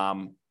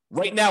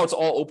 Right now, it's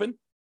all open,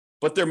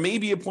 but there may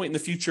be a point in the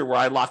future where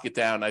I lock it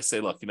down. I say,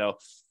 look,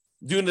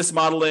 doing this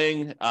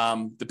modeling,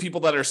 the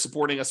people that are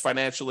supporting us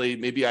financially,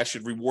 maybe I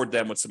should reward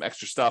them with some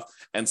extra stuff.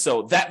 And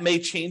so that may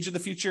change in the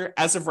future.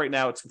 As of right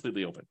now, it's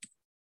completely open.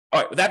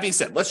 All right, with that being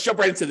said, let's jump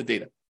right into the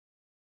data.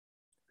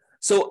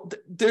 So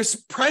there's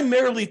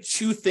primarily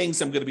two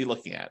things I'm going to be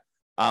looking at.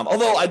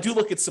 Although I do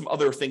look at some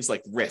other things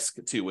like risk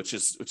too, which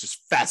is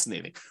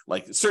fascinating.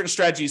 Like certain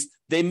strategies,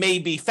 they may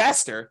be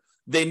faster,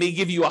 they may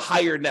give you a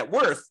higher net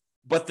worth,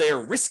 but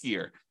they're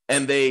riskier,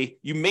 and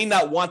you may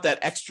not want that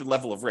extra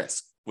level of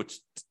risk, which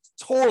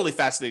totally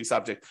fascinating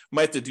subject.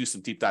 Might have to do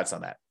some deep dives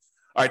on that.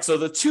 All right, so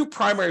the two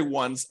primary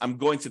ones I'm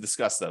going to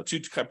discuss, though,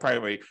 two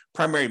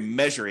primary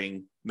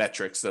measuring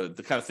metrics, the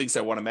kind of things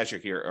I want to measure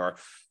here are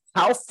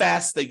how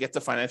fast they get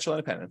to financial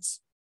independence,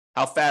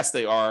 how fast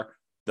they are,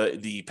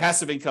 the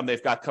passive income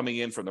they've got coming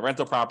in from the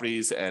rental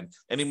properties and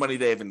any money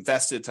they've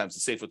invested times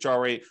the safe withdrawal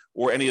rate,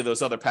 or any of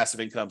those other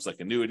passive incomes like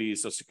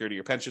annuities, Social Security,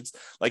 or pensions.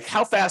 Like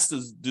how fast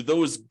do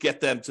those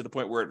get them to the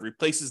point where it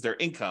replaces their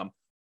income?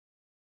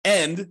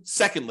 And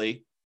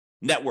secondly,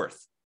 net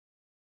worth.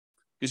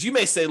 Because you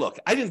may say, look,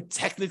 I didn't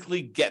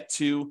technically get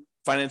to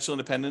financial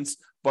independence,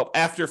 but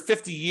after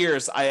 50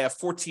 years, I have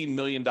 $14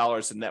 million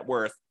in net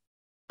worth.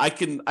 I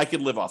can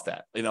live off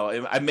that.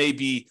 I may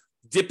be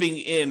dipping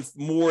in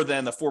more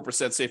than the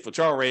 4% safe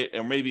withdrawal rate,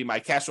 or maybe my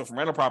cash flow from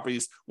rental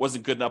properties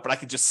wasn't good enough, but I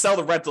could just sell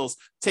the rentals,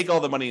 take all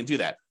the money and do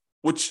that,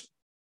 which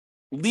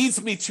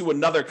leads me to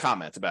another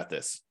comment about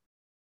this.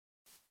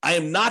 I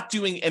am not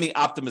doing any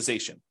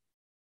optimization.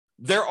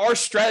 There are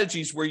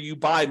strategies where you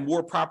buy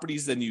more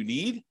properties than you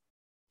need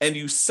and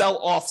you sell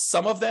off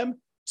some of them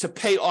to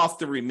pay off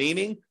the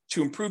remaining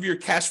to improve your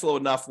cash flow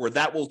enough where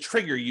that will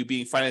trigger you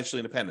being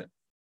financially independent.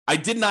 I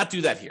did not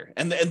do that here.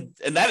 And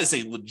that is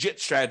a legit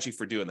strategy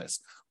for doing this.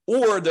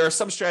 Or there are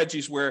some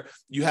strategies where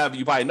you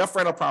buy enough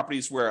rental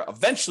properties where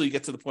eventually you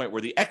get to the point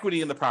where the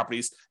equity in the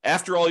properties,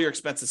 after all your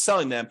expenses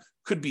selling them,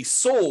 could be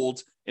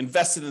sold,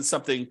 invested in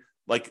something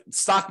like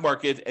stock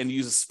market, and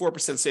use a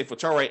 4% safe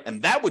withdrawal rate,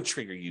 and that would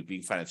trigger you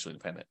being financially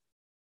independent.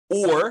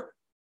 Or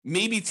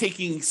maybe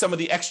taking some of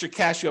the extra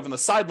cash you have on the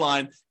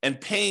sideline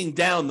and paying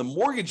down the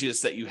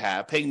mortgages that you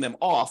have, paying them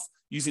off,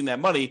 using that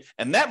money,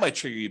 and that might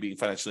trigger you being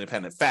financially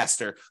independent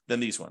faster than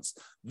these ones.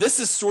 This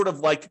is sort of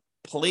like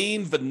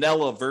plain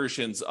vanilla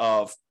versions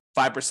of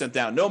 5%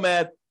 down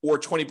nomad or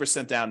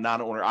 20% down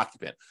non-owner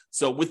occupant.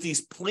 So with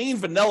these plain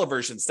vanilla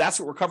versions, that's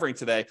what we're covering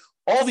today.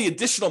 All the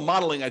additional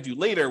modeling I do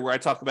later, where I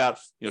talk about,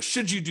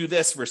 should you do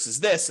this versus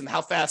this, and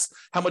how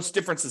much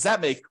difference does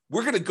that make?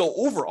 We're going to go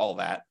over all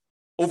that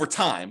over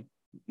time,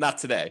 not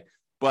today,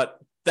 but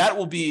that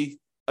will be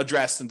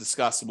addressed and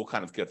discussed, and we'll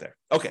kind of get there.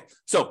 Okay,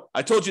 so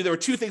I told you there were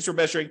two things we're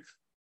measuring: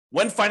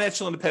 when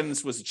financial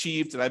independence was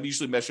achieved, and I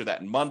usually measure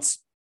that in months,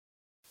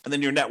 and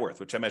then your net worth,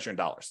 which I measure in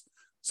dollars.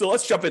 So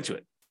let's jump into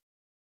it.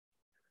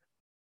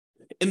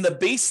 In the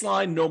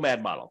baseline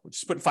nomad model, which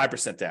is putting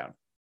 5% down,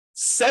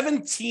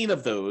 17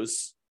 of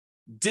those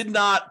did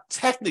not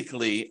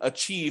technically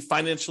achieve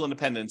financial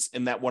independence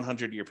in that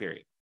 100-year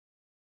period,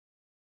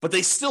 but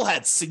they still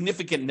had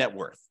significant net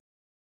worth.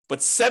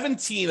 But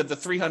 17 of the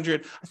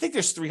 300, I think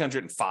there's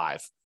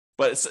 305,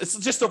 but it's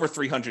just over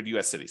 300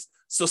 U.S. cities.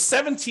 So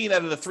 17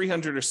 out of the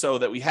 300 or so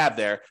that we have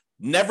there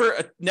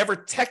never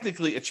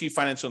technically achieved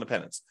financial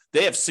independence.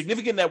 They have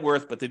significant net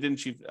worth, but they didn't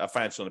achieve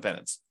financial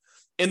independence.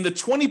 In the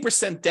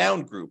 20%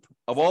 down group,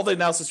 of all the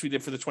analysis we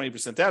did for the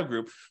 20% down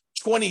group,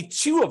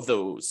 22 of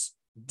those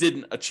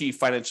didn't achieve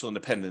financial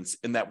independence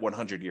in that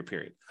 100-year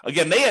period.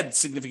 Again, they had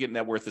significant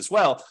net worth as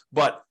well,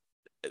 but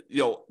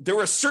there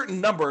were a certain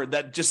number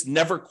that just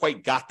never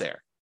quite got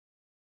there.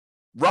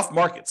 Rough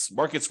markets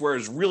where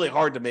it's really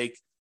hard to make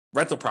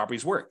rental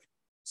properties work.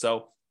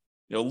 So,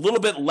 a little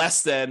bit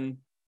less than,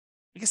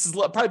 I guess it's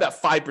probably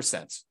about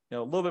 5%, a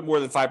little bit more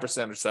than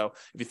 5% or so.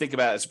 If you think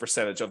about it as a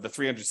percentage of the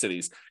 300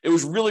 cities, it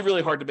was really,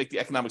 really hard to make the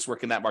economics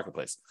work in that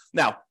marketplace.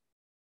 Now,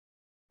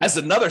 as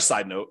another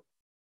side note,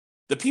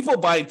 the people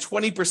buying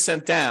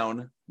 20%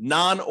 down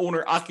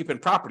non-owner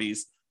occupant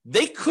properties,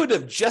 they could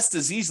have just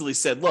as easily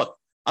said, look,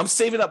 I'm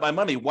saving up my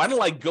money. Why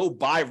don't I go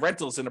buy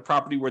rentals in a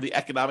property where the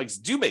economics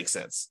do make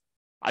sense?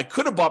 I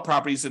could have bought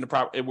properties in a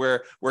property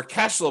where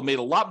cash flow made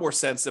a lot more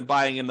sense than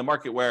buying in the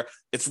market where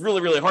it's really,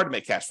 really hard to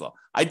make cash flow.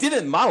 I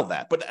didn't model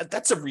that, but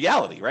that's a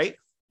reality, right?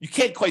 You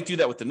can't quite do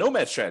that with the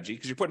nomad strategy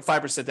because you're putting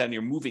 5% down and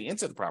you're moving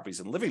into the properties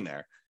and living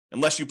there.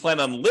 Unless you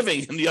plan on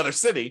living in the other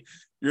city,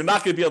 you're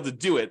not going to be able to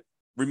do it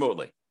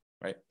remotely,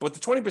 right? But the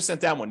 20%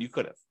 down one, you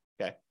could have,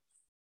 okay?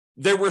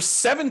 There were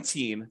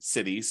 17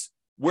 cities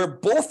where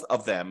both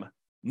of them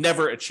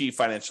never achieved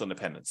financial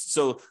independence.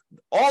 So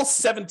all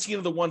 17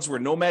 of the ones where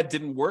nomad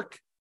didn't work,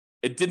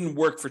 it didn't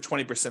work for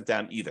 20%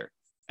 down either.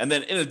 And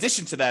then in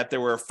addition to that,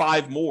 there were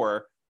 5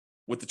 more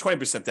with the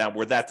 20% down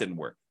where that didn't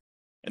work.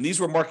 And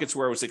these were markets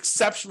where it was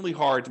exceptionally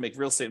hard to make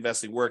real estate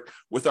investing work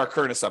with our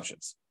current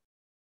assumptions.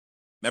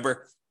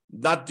 Remember,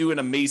 not doing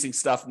amazing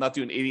stuff, not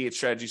doing 88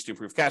 strategies to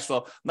improve cash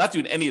flow, not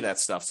doing any of that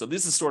stuff. So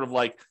this is sort of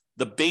like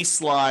the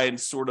baseline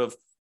sort of,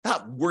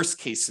 not worst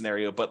case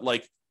scenario, but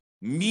like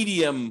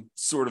medium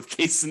sort of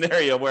case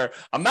scenario where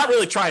I'm not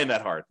really trying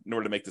that hard in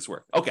order to make this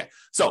work. Okay,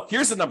 so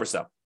here's the numbers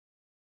though.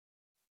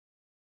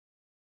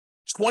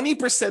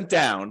 20%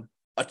 down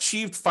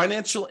achieved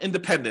financial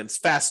independence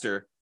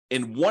faster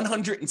in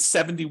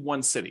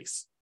 171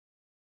 cities.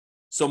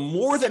 So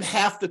more than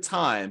half the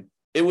time,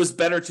 it was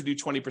better to do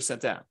 20%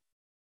 down.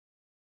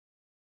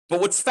 But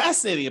what's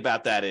fascinating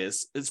about that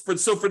is for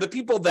the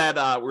people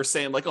that were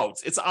saying like, oh,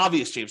 it's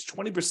obvious, James,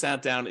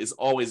 20% down is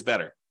always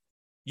better.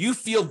 You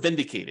feel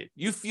vindicated.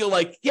 You feel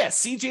like, yeah,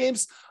 see,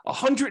 James,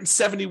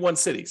 171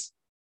 cities.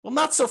 Well,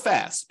 not so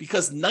fast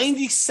because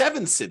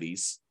 97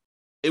 cities,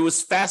 it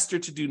was faster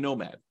to do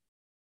nomad.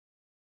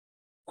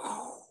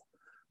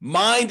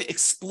 Mind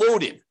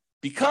exploded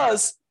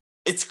because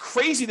it's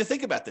crazy to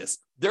think about this.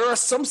 There are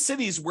some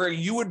cities where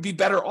you would be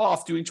better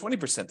off doing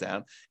 20%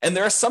 down, and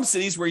there are some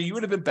cities where you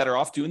would have been better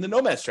off doing the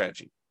nomad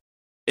strategy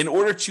in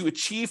order to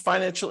achieve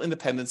financial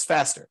independence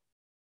faster.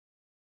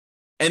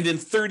 And in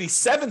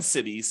 37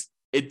 cities,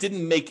 it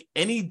didn't make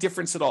any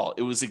difference at all.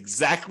 It was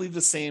exactly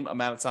the same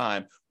amount of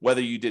time,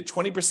 whether you did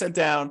 20%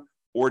 down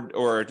or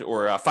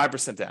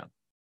 5% down.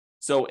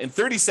 So in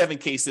 37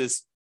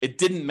 cases, it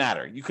didn't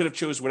matter. You could have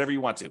chose whatever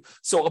you want to.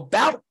 So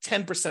about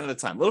 10% of the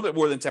time, a little bit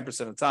more than 10%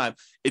 of the time,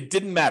 it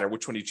didn't matter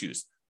which one you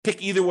choose.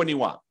 Pick either one you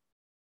want.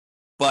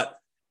 But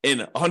in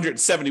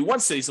 171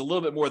 cities, a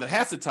little bit more than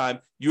half the time,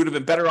 you would have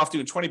been better off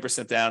doing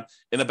 20% down.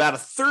 In about a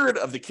third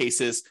of the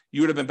cases,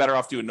 you would have been better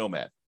off doing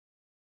nomad.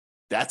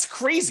 That's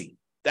crazy.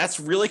 That's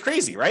really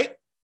crazy, right?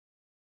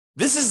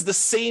 This is the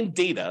same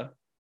data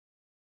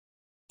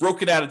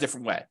broken out a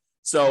different way.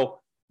 So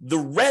the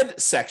red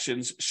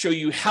sections show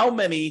you how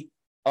many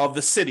of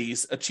the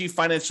cities achieve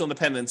financial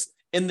independence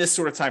in this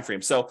sort of time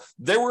frame. So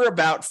there were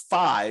about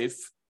 5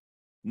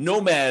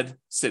 nomad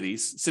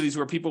cities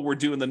where people were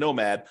doing the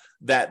nomad,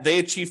 that they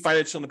achieved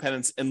financial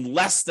independence in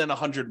less than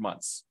 100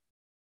 months.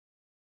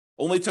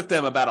 Only took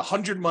them about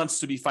 100 months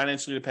to be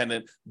financially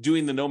independent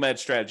doing the nomad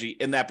strategy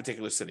in that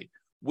particular city,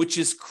 which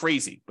is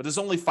crazy. But there's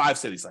only 5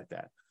 cities like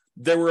that.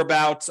 There were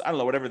about, I don't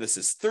know, whatever this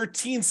is,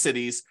 13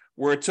 cities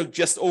where it took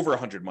just over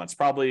 100 months,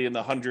 probably in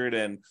the 100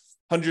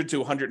 to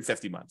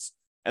 150 months.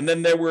 And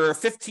then there were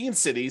 15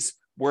 cities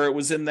where it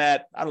was in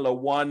that, I don't know,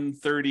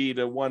 130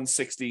 to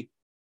 160,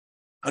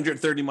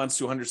 130 months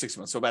to 160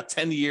 months. So about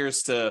 10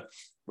 years to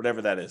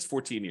whatever that is,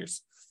 14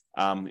 years,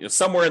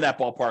 somewhere in that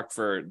ballpark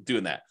for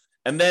doing that.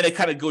 And then it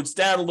kind of goes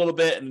down a little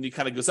bit and then it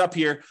kind of goes up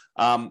here.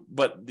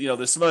 But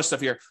there's some other stuff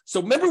here.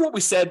 So remember what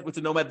we said with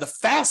the nomad, the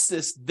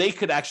fastest they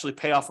could actually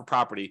pay off a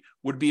property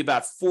would be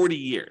about 40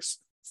 years.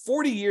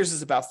 40 years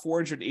is about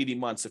 480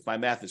 months, if my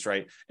math is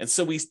right. And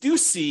so we do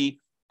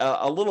see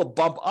a little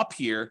bump up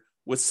here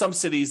with some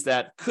cities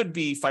that could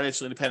be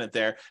financially independent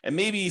there. And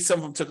maybe some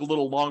of them took a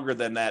little longer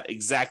than that,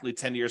 exactly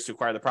 10 years to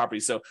acquire the property.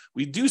 So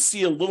we do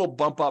see a little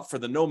bump up for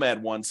the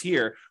nomad ones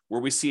here,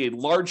 where we see a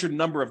larger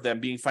number of them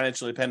being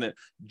financially independent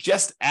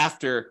just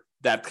after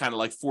that kind of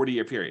like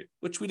 40-year period,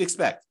 which we'd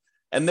expect.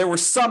 And there were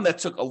some that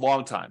took a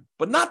long time,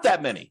 but not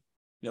that many.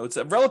 It's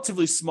a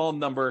relatively small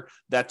number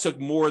that took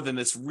more than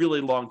this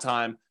really long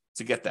time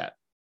to get that.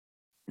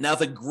 Now,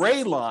 the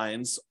gray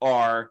lines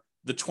are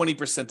the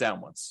 20% down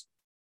ones.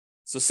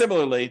 So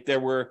similarly, there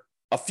were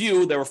a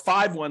few, there were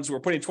 5 ones who were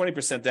putting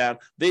 20% down.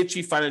 They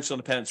achieved financial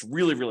independence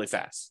really, really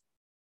fast.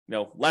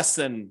 Less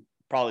than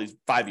probably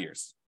 5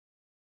 years.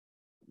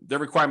 Their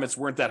requirements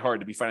weren't that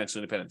hard to be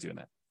financially independent doing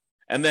that.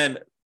 And then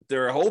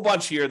there are a whole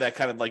bunch here that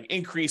kind of like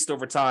increased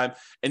over time,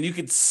 and you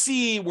can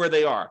see where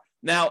they are.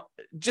 Now,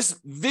 just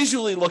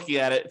visually looking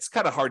at it, it's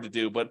kind of hard to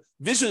do, but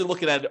visually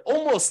looking at it, it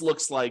almost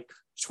looks like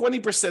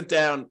 20%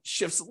 down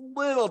shifts a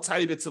little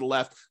tiny bit to the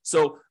left.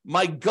 So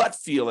my gut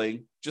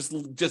feeling,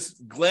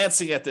 just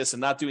glancing at this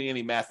and not doing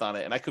any math on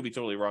it, and I could be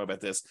totally wrong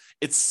about this,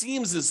 it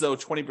seems as though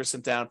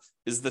 20% down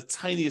is the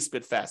tiniest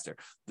bit faster,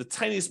 the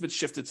tiniest bit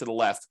shifted to the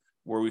left,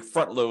 where we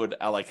front load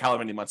like how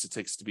many months it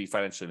takes to be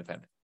financially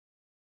independent.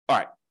 All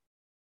right.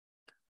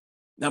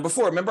 Now,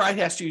 before, remember I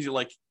asked you,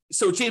 like,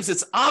 so James,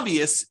 it's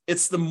obvious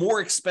it's the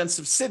more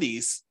expensive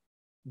cities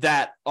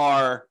that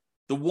are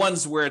the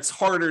ones where it's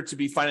harder to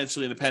be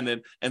financially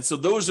independent. And so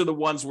those are the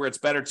ones where it's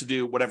better to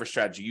do whatever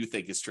strategy you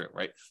think is true,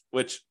 right?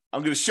 Which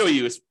I'm going to show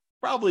you is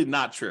probably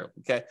not true,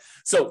 okay?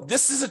 So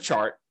this is a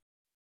chart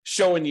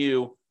showing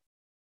you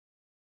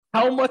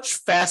how much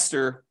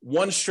faster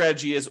one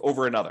strategy is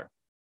over another.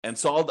 And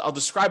so I'll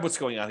describe what's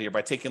going on here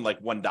by taking like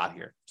one dot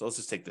here. So let's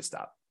just take this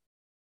dot.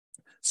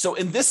 So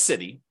in this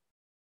city,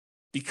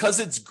 because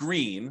it's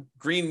green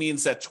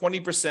means that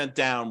 20%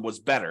 down was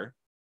better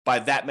by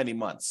that many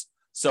months.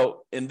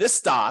 So in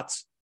this dot,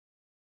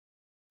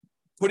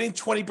 putting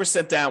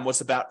 20% down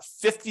was about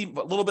a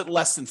little bit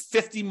less than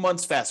 50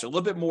 months faster, a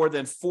little bit more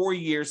than 4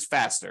 years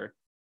faster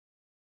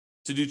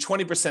to do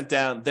 20%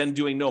 down than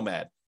doing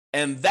Nomad.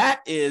 And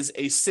that is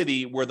a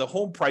city where the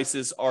home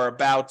prices are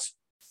about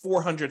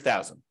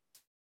 $400,000,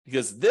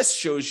 because this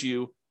shows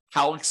you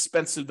how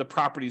expensive the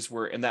properties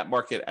were in that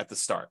market at the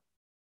start.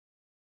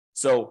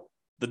 So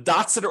the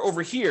dots that are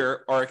over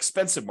here are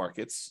expensive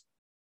markets.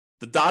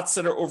 The dots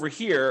that are over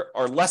here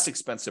are less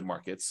expensive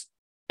markets.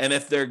 And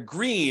if they're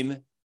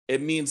green,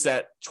 it means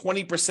that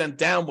 20%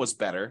 down was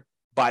better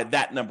by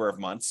that number of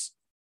months.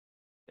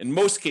 In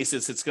most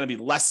cases, it's going to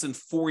be less than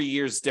 4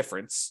 years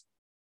difference.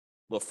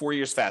 Well, 4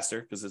 years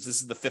faster, because this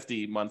is the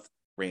 50-month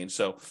range.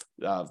 So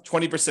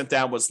 20%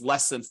 down was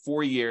less than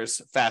 4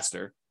 years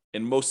faster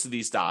in most of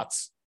these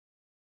dots.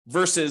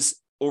 Versus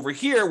over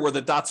here, where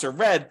the dots are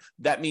red,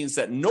 that means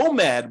that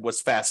Nomad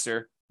was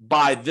faster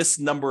by this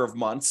number of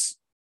months.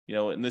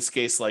 In this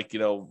case,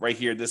 right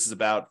here, this is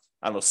about,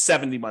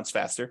 70 months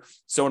faster.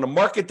 So in a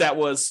market that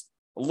was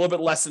a little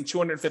bit less than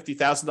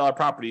 $250,000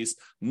 properties,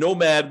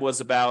 Nomad was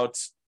about,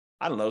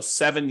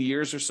 7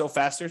 years or so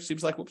faster.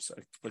 Seems like, whoops,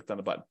 I clicked on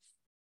the button.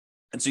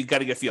 And so you got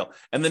to get a feel.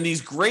 And then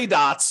these gray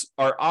dots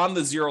are on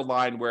the zero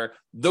line, where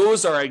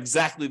those are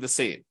exactly the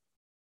same.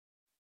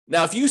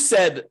 Now, if you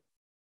said,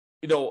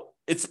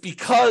 it's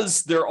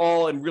because they're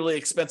all in really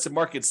expensive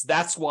markets,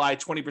 that's why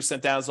 20%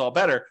 down is all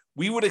better,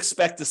 we would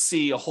expect to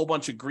see a whole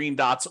bunch of green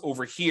dots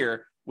over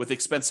here with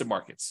expensive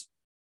markets.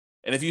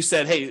 And if you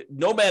said, hey,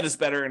 Nomad is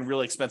better in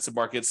really expensive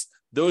markets,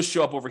 those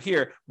show up over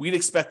here, we'd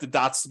expect the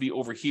dots to be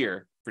over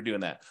here for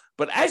doing that.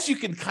 But as you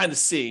can kind of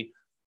see,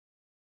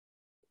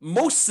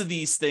 most of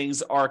these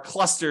things are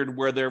clustered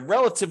where they're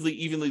relatively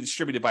evenly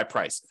distributed by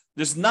price.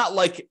 There's not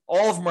like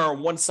all of them are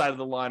on one side of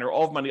the line or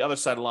all of them on the other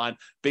side of the line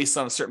based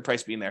on a certain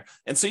price being there.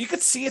 And so you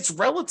could see it's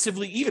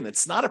relatively even.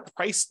 It's not a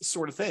price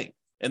sort of thing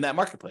in that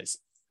marketplace.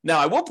 Now,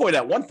 I will point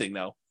out one thing,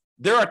 though.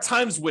 There are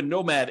times when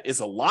Nomad is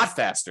a lot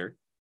faster,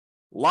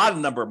 a lot of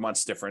number of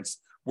months difference,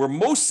 where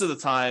most of the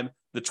time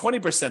the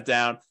 20%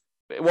 down,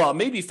 well, it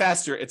may be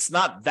faster. It's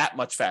not that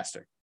much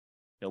faster,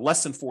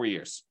 less than 4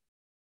 years.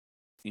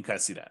 You can kind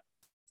of see that.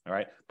 All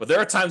right. But there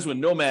are times when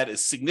Nomad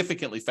is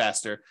significantly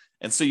faster.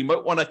 And so you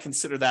might want to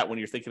consider that when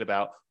you're thinking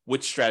about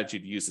which strategy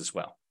to use as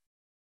well.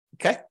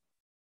 Okay.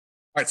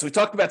 All right. So we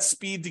talked about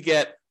speed to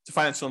get to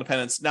financial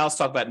independence. Now let's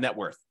talk about net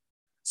worth.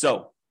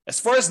 So as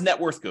far as net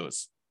worth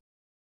goes,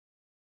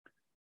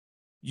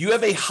 you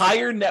have a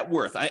higher net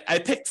worth. I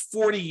picked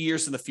 40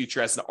 years in the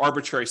future as an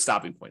arbitrary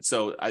stopping point.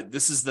 So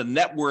this is the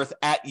net worth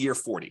at year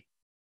 40.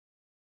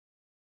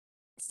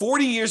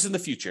 40 years in the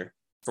future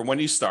from when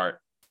you start,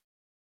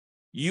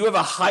 you have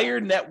a higher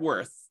net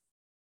worth,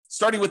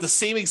 starting with the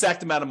same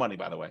exact amount of money,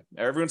 by the way.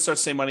 Everyone starts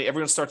the same money.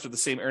 Everyone starts with the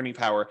same earning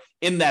power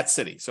in that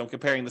city. So I'm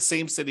comparing the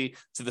same city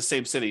to the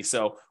same city.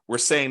 So we're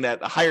saying that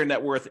a higher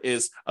net worth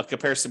is a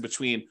comparison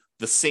between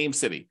the same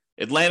city,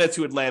 Atlanta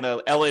to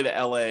Atlanta, LA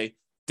to LA,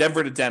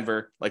 Denver to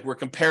Denver. Like, we're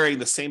comparing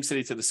the same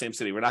city to the same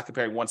city. We're not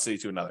comparing one city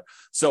to another.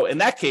 So in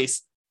that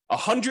case,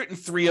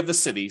 103 of the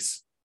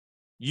cities,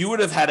 you would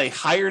have had a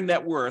higher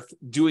net worth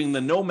doing the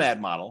Nomad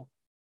model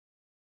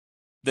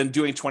than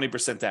doing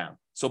 20% down.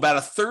 So about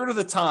a third of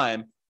the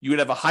time, you would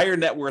have a higher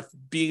net worth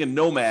being a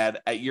Nomad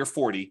at year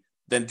 40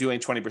 than doing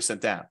 20%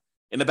 down.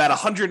 In about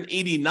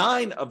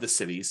 189 of the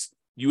cities,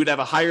 you would have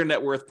a higher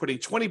net worth putting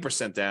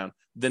 20% down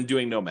than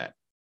doing Nomad.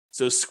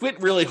 So squint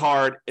really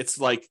hard. It's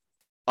like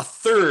a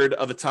third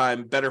of the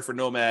time better for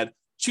Nomad,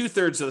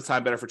 2/3 of the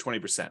time better for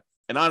 20%.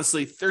 And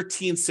honestly,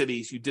 13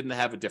 cities, you didn't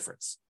have a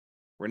difference,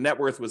 where net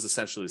worth was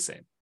essentially the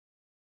same.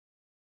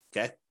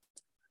 Okay.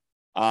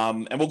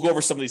 And we'll go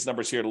over some of these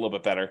numbers here a little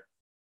bit better.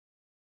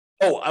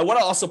 Oh, I want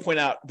to also point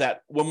out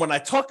that when I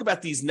talk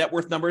about these net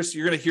worth numbers,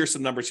 you're going to hear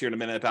some numbers here in a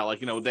minute about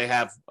they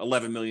have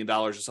 $11 million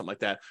or something like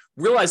that.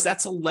 Realize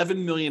that's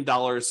 $11 million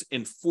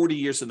in 40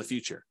 years in the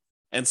future.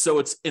 And so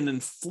it's an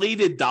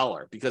inflated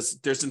dollar because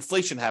there's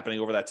inflation happening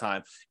over that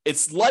time.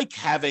 It's like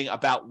having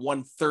about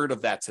 1/3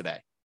 of that today.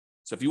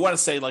 So if you want to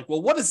say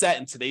well, what is that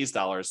in today's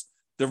dollars?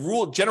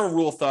 The general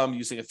rule of thumb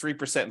using a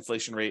 3%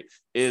 inflation rate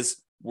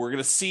is we're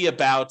going to see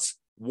about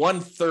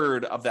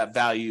 1/3 of that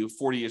value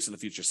 40 years in the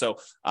future. So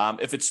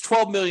if it's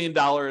 $12 million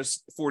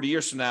 40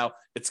 years from now,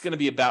 it's going to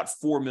be about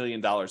 $4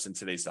 million in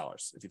today's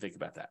dollars, if you think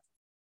about that.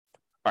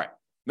 All right.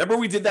 Remember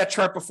we did that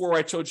chart before where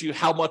I told you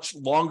how much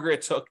longer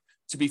it took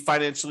to be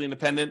financially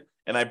independent?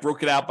 And I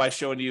broke it out by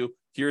showing you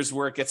here's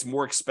where it gets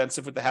more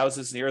expensive with the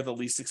houses, and here are the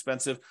least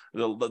expensive,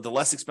 the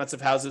less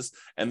expensive houses.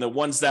 And the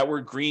ones that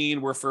were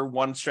green were for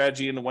one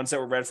strategy, and the ones that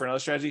were red for another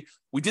strategy.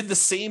 We did the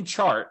same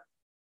chart,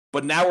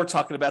 but now we're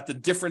talking about the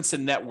difference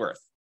in net worth.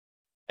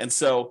 And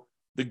so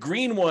the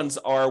green ones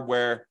are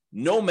where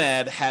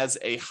Nomad has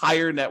a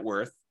higher net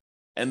worth,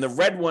 and the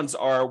red ones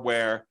are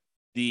where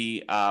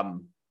the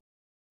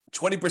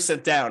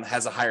 20% down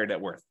has a higher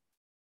net worth.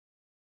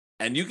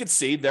 And you can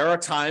see there are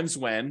times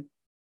when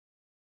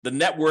the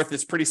net worth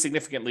is pretty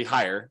significantly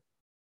higher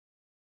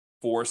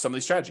for some of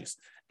these strategies.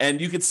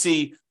 And you can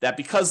see that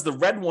because the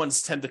red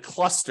ones tend to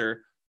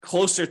cluster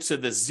closer to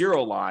the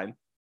zero line,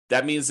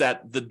 that means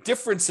that the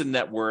difference in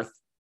net worth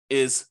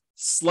is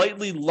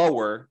slightly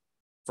lower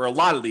for a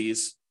lot of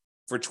these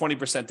for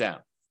 20% down.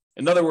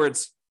 In other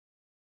words,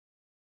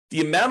 the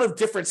amount of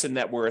difference in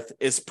net worth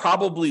is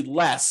probably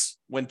less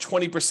when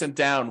 20%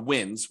 down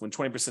wins, when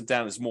 20%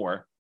 down is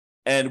more.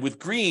 And with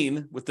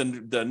green, with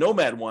the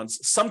Nomad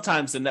ones,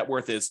 sometimes the net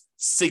worth is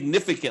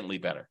significantly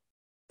better.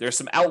 There are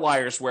some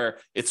outliers where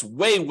it's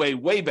way, way,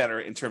 way better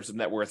in terms of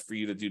net worth for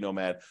you to do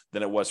Nomad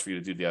than it was for you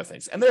to do the other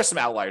things. And there are some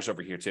outliers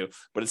over here too,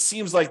 but it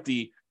seems like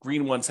the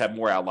green ones have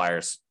more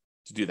outliers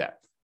to do that.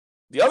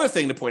 The other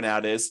thing to point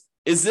out is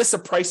this a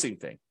pricing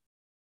thing?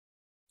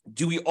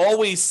 Do we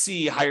always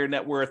see higher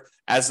net worth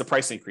as the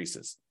price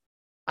increases?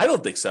 I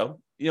don't think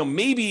so.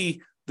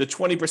 Maybe the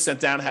 20%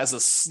 down has a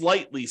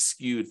slightly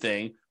skewed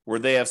thing where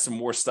they have some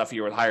more stuff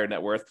here with higher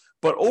net worth.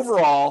 But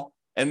overall,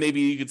 and maybe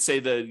you could say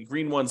the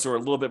green ones are a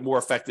little bit more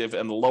effective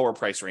in the lower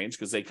price range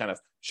because they kind of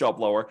show up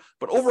lower.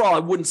 But overall, I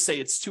wouldn't say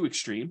it's too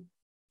extreme.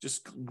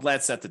 Just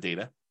glance at the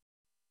data.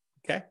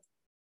 Okay.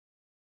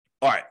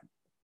 All right.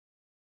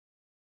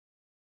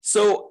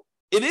 So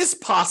it is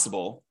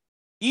possible,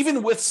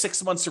 even with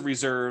 6 months of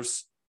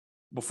reserves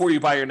before you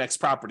buy your next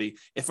property,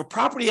 if a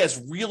property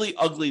has really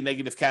ugly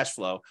negative cash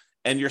flow,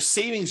 and your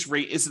savings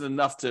rate isn't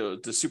enough to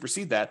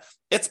supersede that,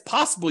 it's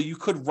possible you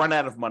could run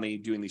out of money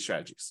doing these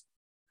strategies.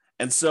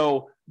 And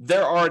so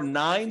there are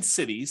 9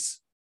 cities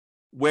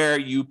where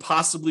you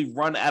possibly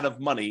run out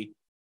of money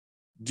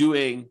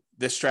doing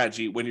this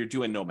strategy when you're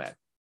doing Nomad.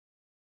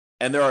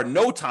 And there are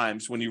no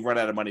times when you run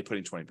out of money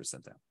putting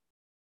 20% down.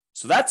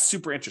 So that's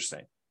super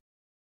interesting.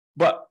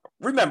 But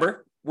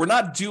remember, we're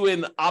not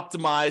doing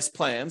optimized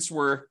plans.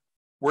 We're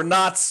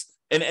not,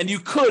 and you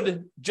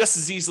could just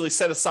as easily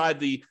set aside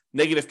the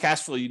negative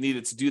cash flow you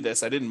needed to do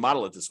this. I didn't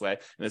model it this way,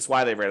 and it's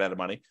why they ran out of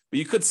money. But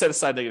you could set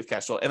aside negative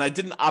cash flow, and I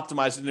didn't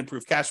optimize it and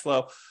improve cash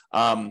flow.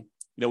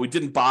 We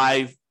didn't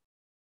buy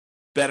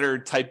better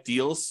type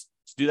deals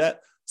to do that.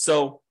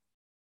 So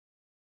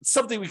it's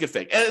something we could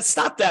fake, and it's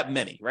not that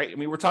many, right? I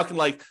mean, we're talking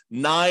like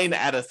 9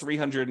 out of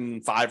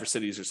 305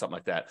 cities or something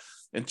like that,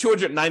 and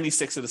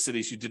 296 of the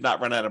cities you did not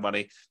run out of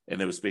money,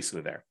 and it was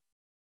basically there.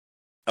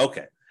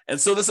 Okay, and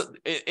so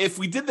if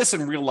we did this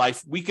in real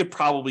life, we could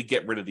probably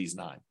get rid of these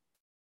 9.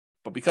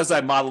 But because I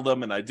modeled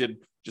them and I did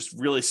just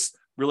really,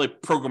 really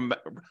fixed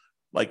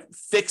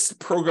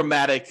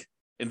programmatic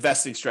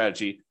investing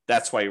strategy,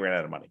 that's why you ran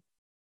out of money.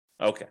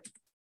 Okay.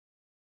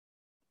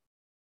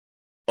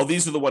 Oh,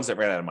 these are the ones that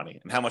ran out of money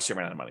and how much they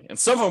ran out of money. And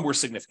some of them were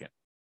significant,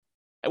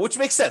 which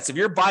makes sense. If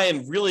you're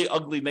buying really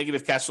ugly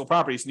negative cash flow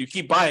properties and you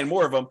keep buying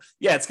more of them,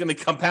 yeah, it's going to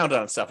compound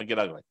on itself and get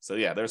ugly. So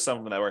yeah, there's some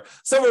of them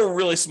some of them were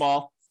really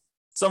small.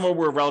 Some of them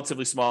were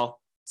relatively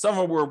small. Some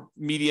of them were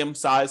medium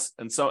size.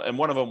 And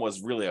one of them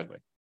was really ugly.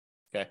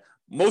 Okay.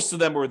 Most of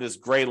them were this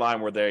gray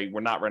line where they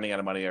were not running out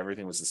of money.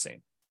 Everything was the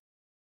same.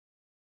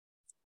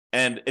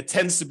 And it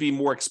tends to be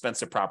more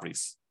expensive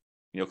properties,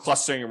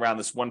 clustering around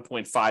this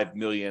 1.5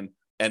 million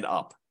and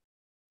up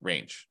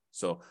range.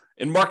 So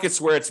in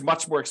markets where it's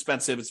much more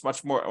expensive, it's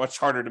much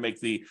harder to make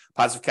the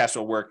positive cash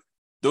flow work.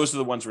 Those are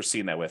the ones we're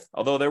seeing that with.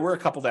 Although there were a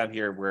couple down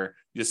here where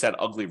you just had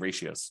ugly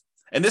ratios.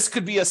 And this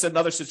could be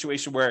another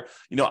situation where,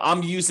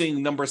 I'm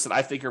using numbers that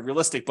I think are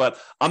realistic, but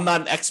I'm not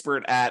an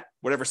expert at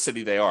whatever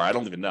city they are. I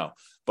don't even know.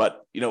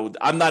 But,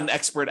 I'm not an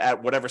expert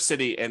at whatever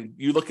city. And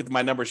you look at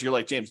my numbers, you're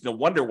like, James, no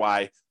wonder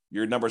why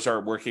your numbers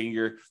aren't working.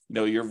 Your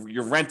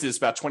rent is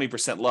about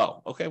 20%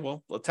 low. Okay,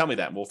 well, tell me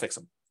that and we'll fix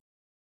them.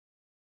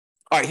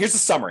 All right, here's the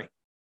summary.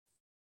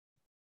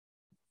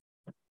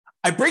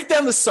 I break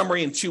down the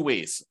summary in two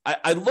ways.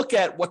 I look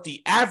at what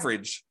the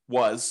average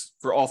was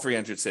for all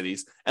 300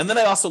 cities, and then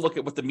I also look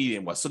at what the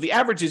median was. So the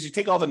average is you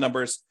take all the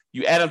numbers,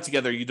 you add them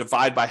together, you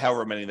divide by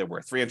however many there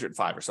were,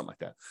 305 or something like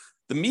that.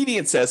 The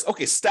median says,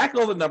 okay, stack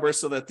all the numbers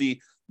so that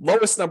the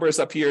lowest number is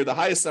up here, the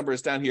highest number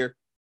is down here,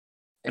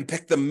 and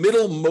pick the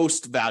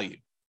middlemost value.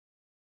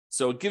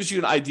 So it gives you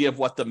an idea of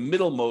what the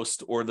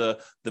middlemost or the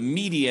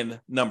median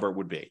number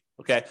would be.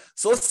 Okay,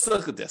 so let's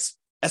look at this.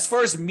 As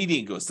far as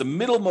median goes, the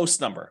middlemost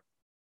number,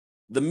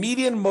 the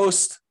median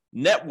most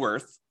net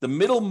worth, the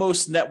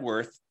middlemost net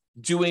worth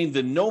doing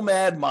the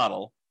Nomad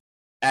model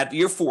at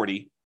year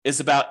 40 is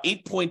about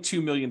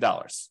 $8.2 million.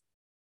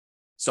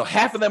 So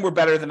half of them were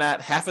better than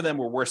that, half of them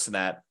were worse than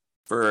that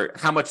for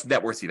how much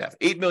net worth you'd have.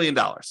 $8 million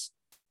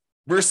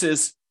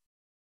versus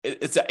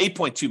it's at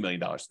 $8.2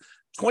 million.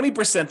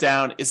 20%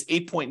 down is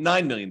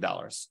 $8.9 million.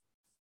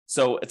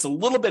 So it's a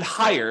little bit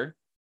higher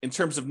in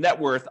terms of net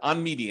worth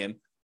on median,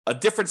 a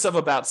difference of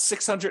about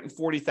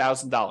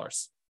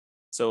 $640,000.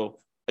 So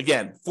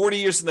again, 40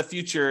 years in the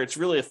future, it's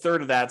really a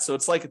third of that. So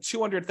it's like a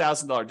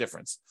 $200,000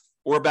 difference,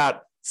 or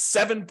about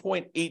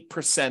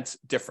 7.8%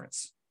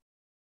 difference.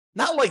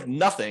 Not like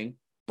nothing,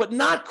 but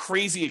not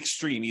crazy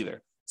extreme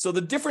either. So the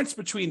difference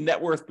between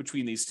net worth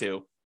between these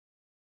two,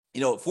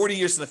 40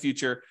 years in the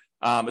future,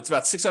 it's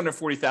about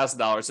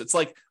 $640,000. It's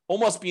like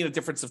almost being a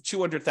difference of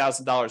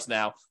 $200,000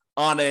 now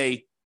on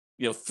a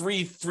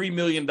 $3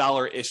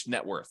 million-ish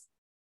net worth.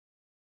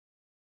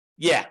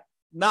 Yeah,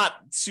 not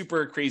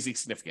super crazy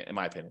significant in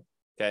my opinion.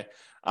 Okay,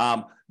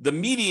 the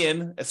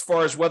median, as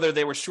far as whether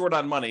they were short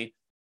on money,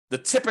 the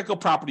typical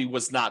property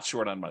was not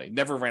short on money,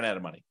 never ran out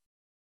of money,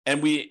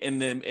 and we in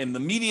the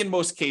median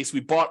most case we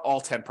bought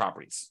all 10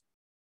 properties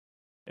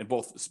in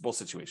both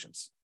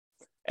situations.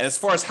 And as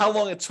far as how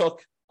long it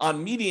took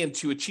on median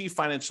to achieve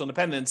financial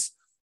independence,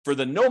 for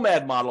the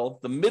Nomad model,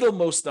 the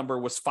middlemost number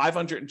was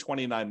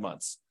 529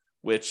 months,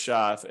 which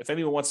if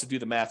anyone wants to do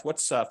the math,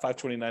 what's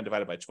 529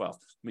 divided by 12?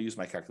 Let me use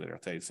my calculator. I'll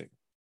tell you a second.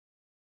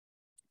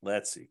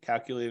 Let's see,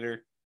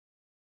 calculator,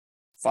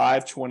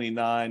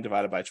 529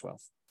 divided by 12.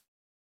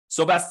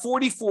 So about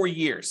 44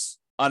 years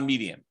on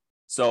median.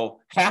 So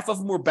half of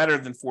them were better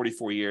than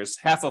 44 years,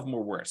 half of them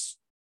were worse.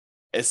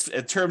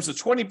 In terms of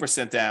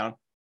 20% down,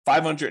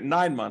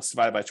 509 months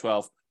divided by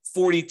 12,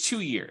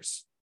 42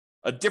 years.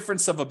 A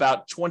difference of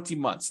about 20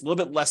 months, a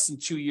little bit less than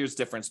 2 years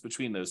difference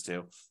between those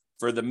two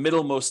for the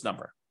middlemost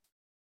number.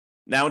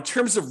 Now, in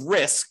terms of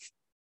risk,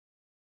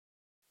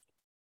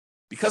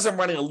 because I'm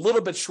running a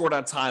little bit short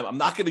on time, I'm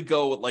not going to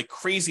go like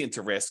crazy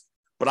into risk,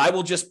 but I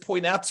will just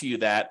point out to you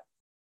that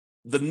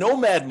the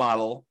Nomad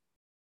model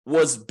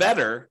was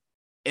better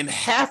in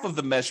half of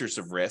the measures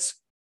of risk,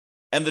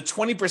 and the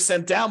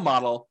 20% down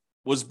model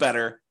was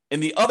better in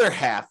the other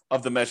half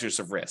of the measures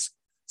of risk.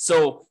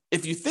 So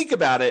if you think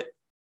about it,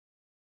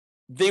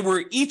 they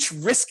were each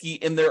risky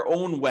in their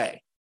own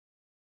way.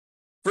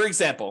 For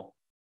example,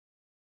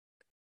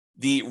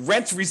 the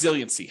rent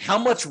resiliency, how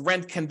much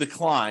rent can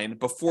decline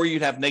before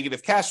you'd have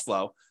negative cash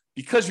flow,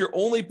 because you're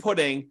only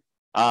putting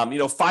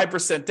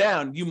 5%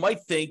 down, you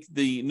might think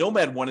the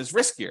Nomad one is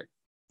riskier.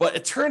 But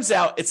it turns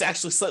out it's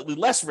actually slightly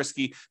less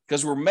risky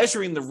because we're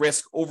measuring the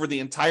risk over the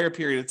entire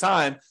period of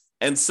time.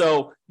 And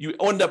so you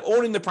end up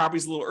owning the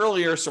properties a little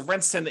earlier, so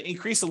rents tend to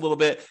increase a little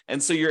bit.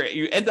 And so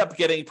you end up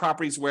getting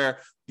properties where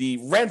the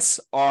rents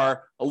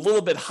are a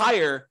little bit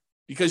higher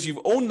because you've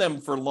owned them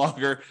for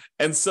longer.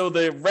 And so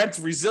the rent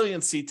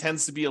resiliency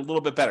tends to be a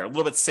little bit better, a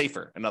little bit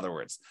safer, in other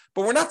words.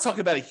 But we're not talking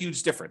about a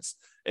huge difference.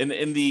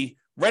 In the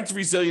rent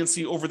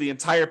resiliency over the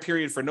entire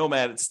period for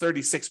Nomad, it's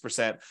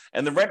 36%.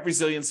 And the rent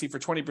resiliency for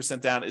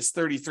 20% down is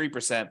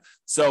 33%.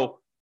 So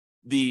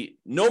the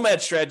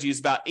Nomad strategy is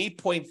about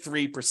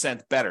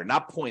 8.3% better,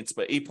 not points,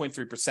 but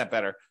 8.3%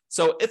 better.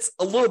 So it's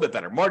a little bit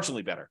better,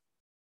 marginally better.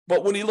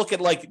 But when you look at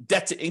like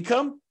debt to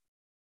income,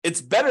 it's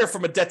better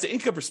from a debt to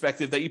income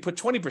perspective that you put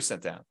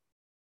 20% down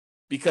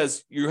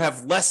because you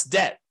have less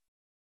debt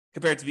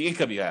compared to the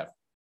income you have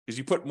because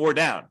you put more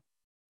down.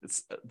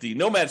 The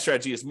Nomad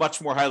strategy is much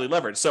more highly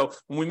leveraged. So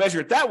when we measure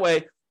it that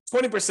way,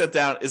 20%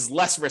 down is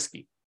less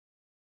risky.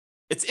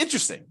 It's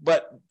interesting,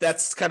 but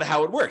that's kind of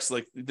how it works.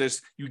 Like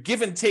you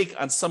give and take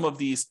on some of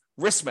these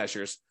risk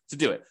measures to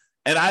do it.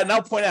 And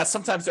I'll point out,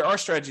 sometimes there are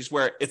strategies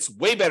where it's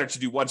way better to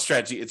do one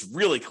strategy. It's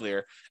really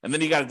clear. And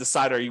then you got to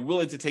decide, are you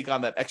willing to take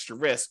on that extra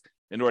risk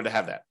in order to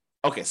have that?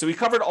 Okay, so we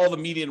covered all the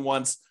median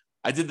ones.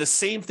 I did the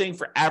same thing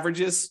for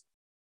averages.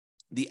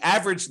 The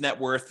average net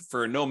worth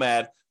for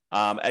Nomad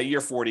at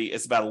year 40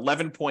 is about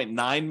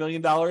 $11.9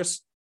 million.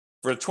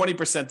 For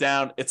 20%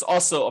 down, it's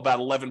also about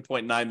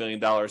 $11.9 million.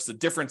 The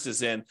difference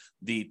is in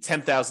the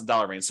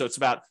 $10,000 range. So it's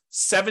about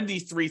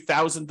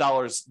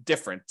 $73,000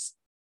 difference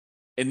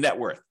in net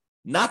worth.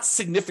 Not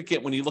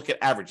significant when you look at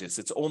averages.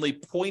 It's only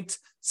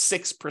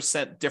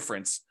 0.6%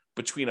 difference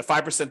between a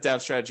 5% down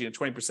strategy and a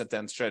 20%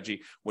 down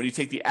strategy when you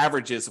take the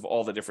averages of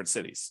all the different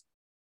cities.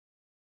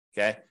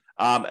 Okay.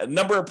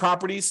 Number of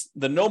properties,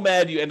 the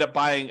Nomad, you end up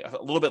buying a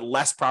little bit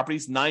less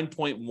properties,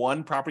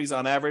 9.1 properties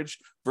on average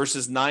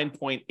versus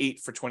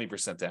 9.8 for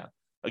 20% down.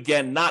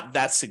 Again, not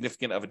that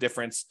significant of a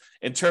difference.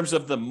 In terms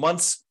of the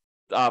months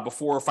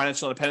before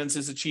financial independence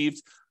is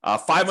achieved,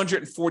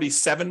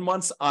 547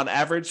 months on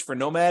average for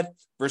Nomad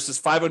versus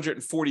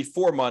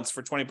 544 months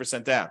for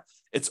 20% down.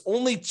 It's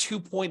only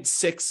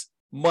 2.6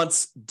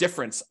 months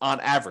difference on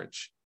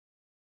average.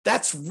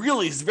 That's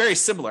really very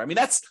similar. I mean,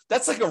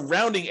 that's like a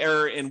rounding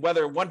error in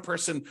whether one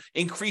person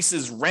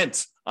increases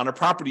rent on a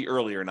property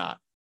early or not.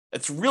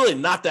 It's really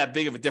not that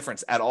big of a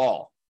difference at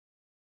all.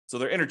 So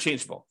they're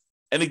interchangeable.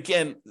 And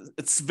again,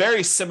 it's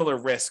very similar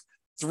risk.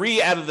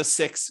 3 out of the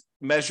 6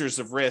 measures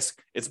of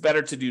risk, it's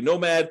better to do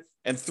Nomad,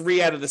 and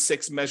 3 out of the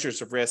 6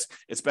 measures of risk,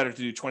 it's better to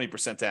do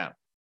 20% down.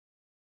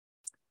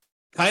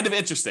 Kind of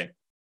interesting.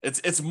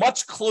 It's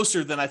much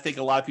closer than I think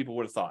a lot of people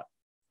would have thought.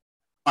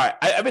 All right,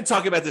 I've been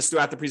talking about this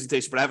throughout the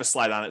presentation, but I have a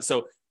slide on it.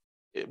 So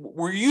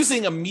we're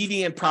using a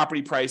median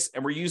property price,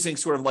 and we're using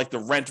sort of like the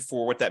rent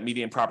for what that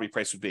median property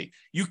price would be.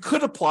 You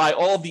could apply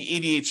all of the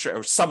 88,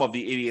 or some of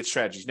the 88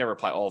 strategies, never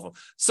apply all of them.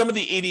 Some of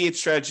the 88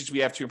 strategies we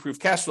have to improve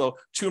cash flow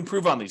to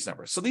improve on these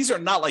numbers. So these are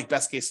not like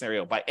best case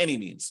scenario by any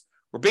means.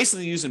 We're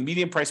basically using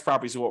median price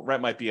properties and what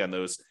rent might be on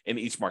those in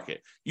each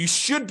market. You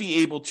should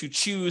be able to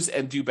choose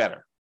and do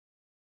better.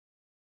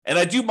 And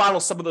I do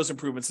model some of those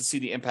improvements and see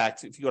the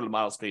impact. If you go to the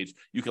models page,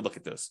 you can look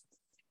at those.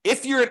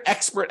 If you're an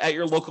expert at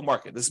your local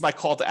market, this is my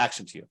call to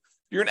action to you.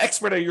 If you're an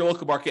expert at your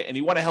local market and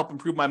you want to help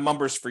improve my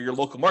numbers for your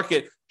local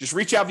market, just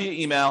reach out via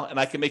email and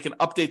I can make an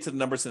update to the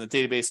numbers in the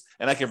database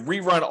and I can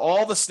rerun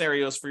all the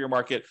scenarios for your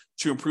market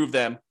to improve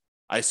them.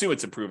 I assume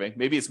it's improving.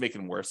 Maybe it's making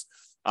them worse.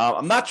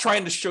 I'm not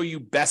trying to show you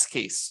best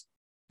case.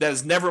 That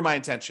is never my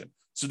intention.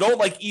 So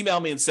don't email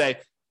me and say,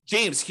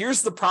 James,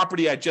 here's the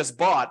property I just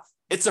bought.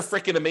 It's a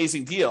freaking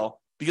amazing deal.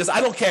 Because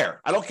I don't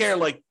care. I don't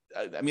care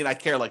I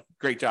care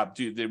great job,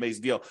 dude, the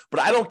amazing deal.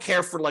 But I don't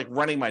care for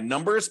running my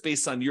numbers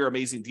based on your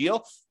amazing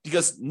deal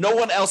because no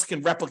one else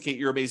can replicate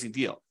your amazing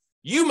deal.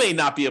 You may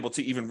not be able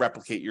to even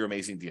replicate your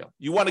amazing deal.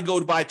 You want to go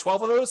to buy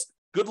 12 of those?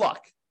 Good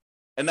luck.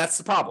 And that's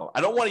the problem.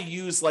 I don't want to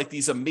use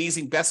these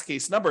amazing best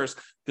case numbers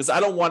because I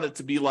don't want it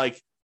to be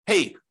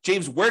hey,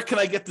 James, where can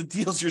I get the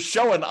deals you're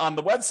showing on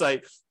the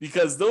website?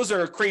 Because those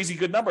are crazy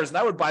good numbers. And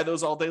I would buy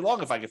those all day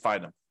long if I could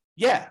find them.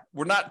 Yeah,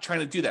 we're not trying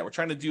to do that. We're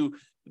trying to do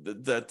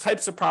the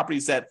types of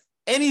properties that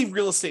any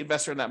real estate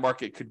investor in that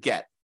market could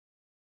get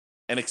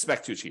and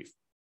expect to achieve.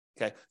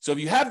 Okay, so if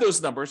you have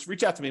those numbers,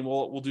 reach out to me and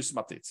we'll do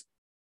some updates.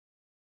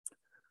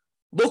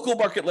 Local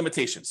market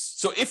limitations.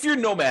 So if you're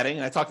nomading,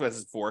 and I talked about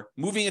this before,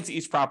 moving into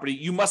each property,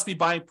 you must be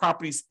buying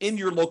properties in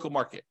your local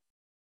market.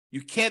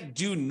 You can't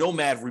do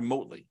nomad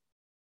remotely.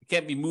 You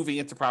can't be moving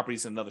into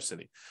properties in another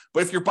city.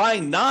 But if you're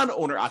buying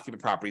non-owner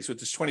occupant properties,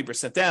 which is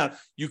 20% down,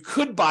 you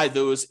could buy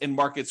those in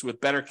markets with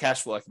better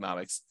cash flow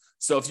economics.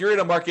 So if you're in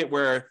a market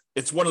where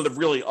it's one of the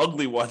really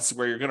ugly ones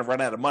where you're going to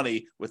run out of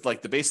money with the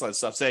baseline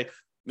stuff, say,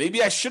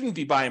 maybe I shouldn't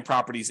be buying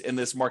properties in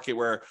this market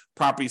where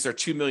properties are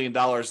 $2 million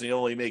and you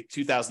only make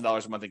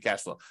 $2,000 a month in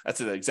cash flow.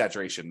 That's an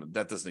exaggeration.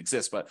 That doesn't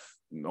exist,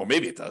 or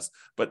maybe it does.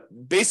 But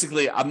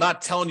basically, I'm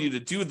not telling you to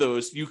do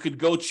those. You could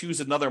go choose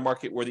another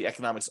market where the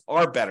economics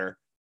are better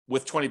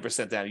with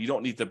 20% down. You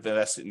don't need to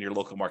invest in your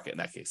local market in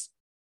that case.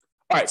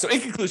 All right, so in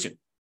conclusion,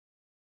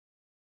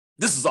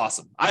 this is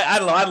awesome. I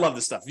don't know. I love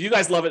this stuff. If you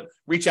guys love it,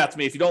 reach out to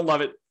me. If you don't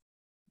love it,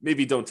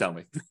 maybe don't tell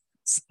me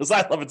because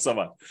I love it so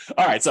much.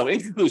 All right. So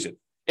in conclusion,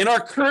 in our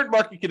current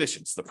market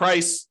conditions, the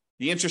price,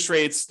 the interest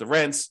rates, the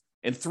rents,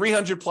 and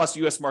 300 plus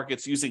US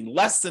markets using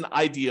less than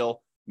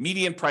ideal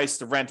median price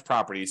to rent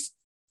properties,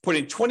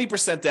 putting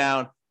 20%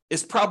 down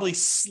is probably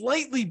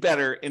slightly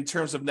better in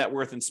terms of net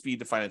worth and speed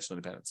to financial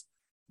independence.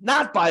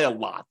 Not by a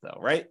lot though,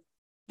 right?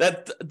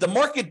 That the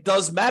market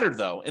does matter,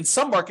 though. In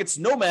some markets,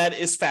 Nomad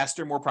is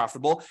faster, more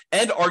profitable,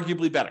 and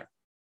arguably better.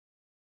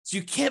 So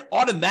you can't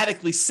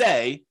automatically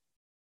say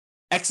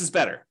X is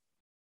better.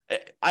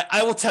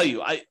 I will tell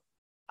you,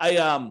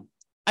 I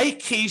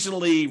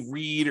occasionally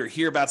read or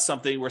hear about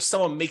something where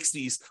someone makes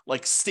these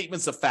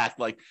statements of fact,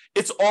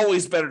 it's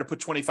always better to put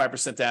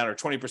 25% down or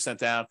 20%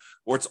 down,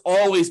 or it's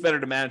always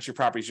better to manage your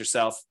properties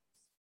yourself.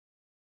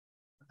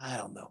 I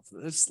don't know.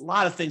 There's a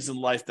lot of things in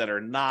life that are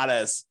not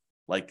as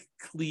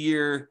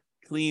clear,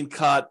 clean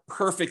cut,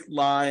 perfect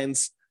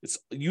lines. It's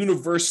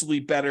universally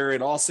better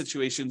in all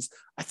situations.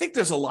 I think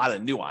there's a lot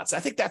of nuance.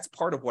 I think that's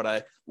part of what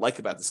I like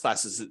about this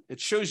class is it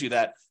shows you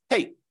that,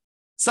 hey,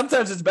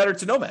 sometimes it's better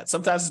to nomad.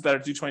 Sometimes it's better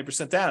to do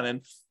 20% down,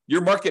 and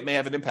your market may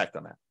have an impact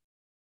on that.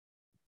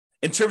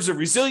 In terms of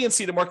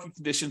resiliency to market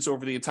conditions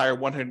over the entire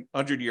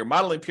 100-year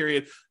modeling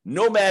period,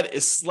 nomad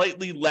is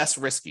slightly less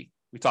risky.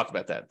 We talked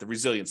about that, the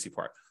resiliency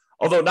part.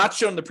 Although not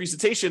shown in the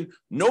presentation,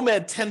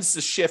 Nomad tends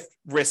to shift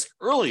risk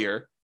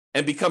earlier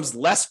and becomes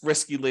less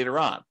risky later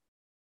on.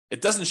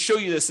 It doesn't show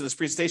you this in this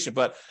presentation,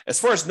 but as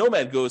far as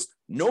Nomad goes,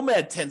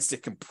 Nomad tends to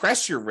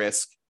compress your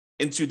risk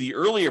into the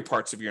earlier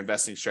parts of your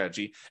investing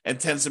strategy and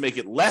tends to make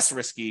it less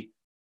risky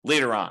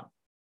later on.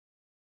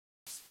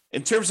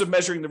 In terms of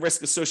measuring the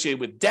risk associated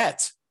with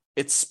debt,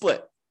 it's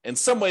split. In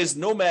some ways,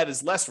 Nomad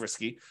is less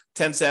risky,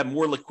 tends to have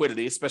more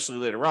liquidity, especially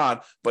later on.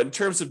 But in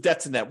terms of debt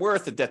to net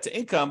worth and debt to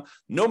income,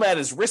 Nomad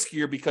is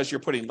riskier because you're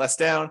putting less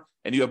down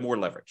and you have more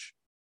leverage.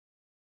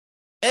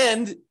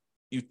 And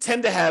you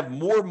tend to have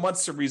more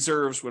months of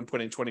reserves when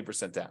putting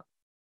 20% down.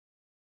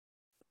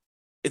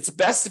 It's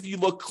best if you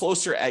look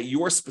closer at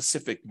your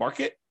specific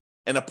market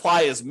and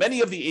apply as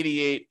many of the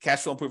 88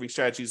 cash flow improving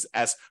strategies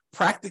as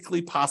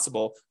practically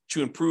possible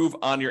to improve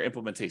on your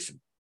implementation.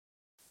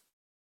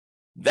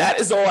 That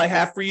is all I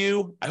have for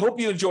you. I hope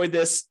you enjoyed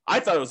this. I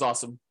thought it was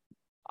awesome.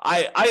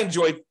 I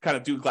enjoyed kind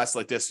of doing classes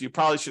like this. You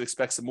probably should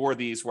expect some more of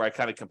these where I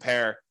kind of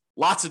compare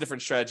lots of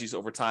different strategies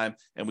over time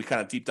and we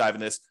kind of deep dive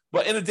in this.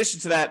 But in addition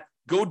to that,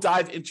 go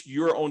dive into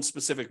your own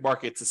specific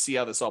market to see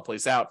how this all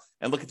plays out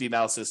and look at the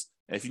analysis.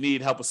 And if you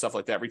need help with stuff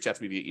like that, reach out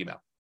to me via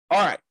email.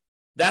 All right.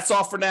 That's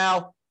all for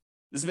now.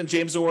 This has been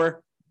James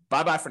Orr.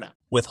 Bye-bye for now.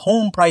 With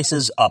home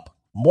prices up,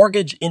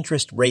 mortgage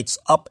interest rates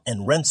up,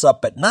 and rents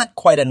up, but not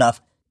quite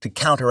enough to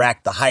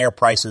counteract the higher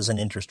prices and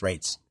interest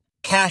rates,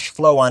 cash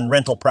flow on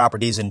rental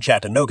properties in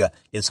Chattanooga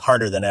is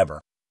harder than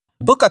ever.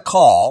 Book a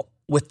call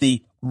with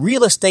the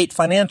Real Estate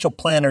Financial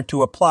Planner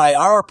to apply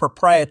our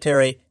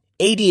proprietary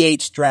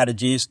 88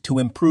 strategies to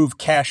improve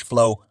cash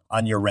flow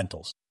on your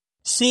rentals.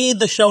 See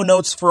the show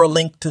notes for a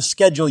link to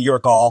schedule your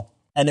call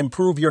and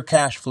improve your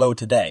cash flow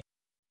today.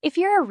 If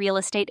you're a real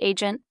estate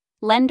agent,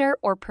 lender,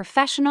 or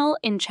professional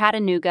in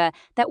Chattanooga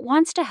that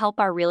wants to help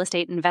our real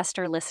estate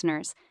investor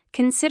listeners,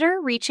 consider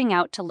reaching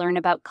out to learn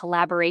about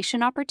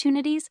collaboration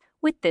opportunities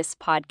with this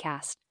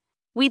podcast.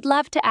 We'd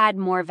love to add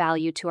more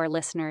value to our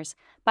listeners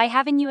by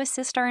having you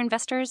assist our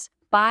investors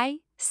buy,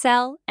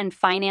 sell, and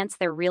finance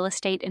their real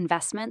estate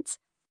investments.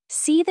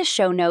 See the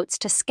show notes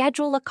to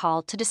schedule a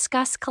call to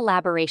discuss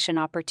collaboration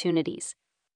opportunities.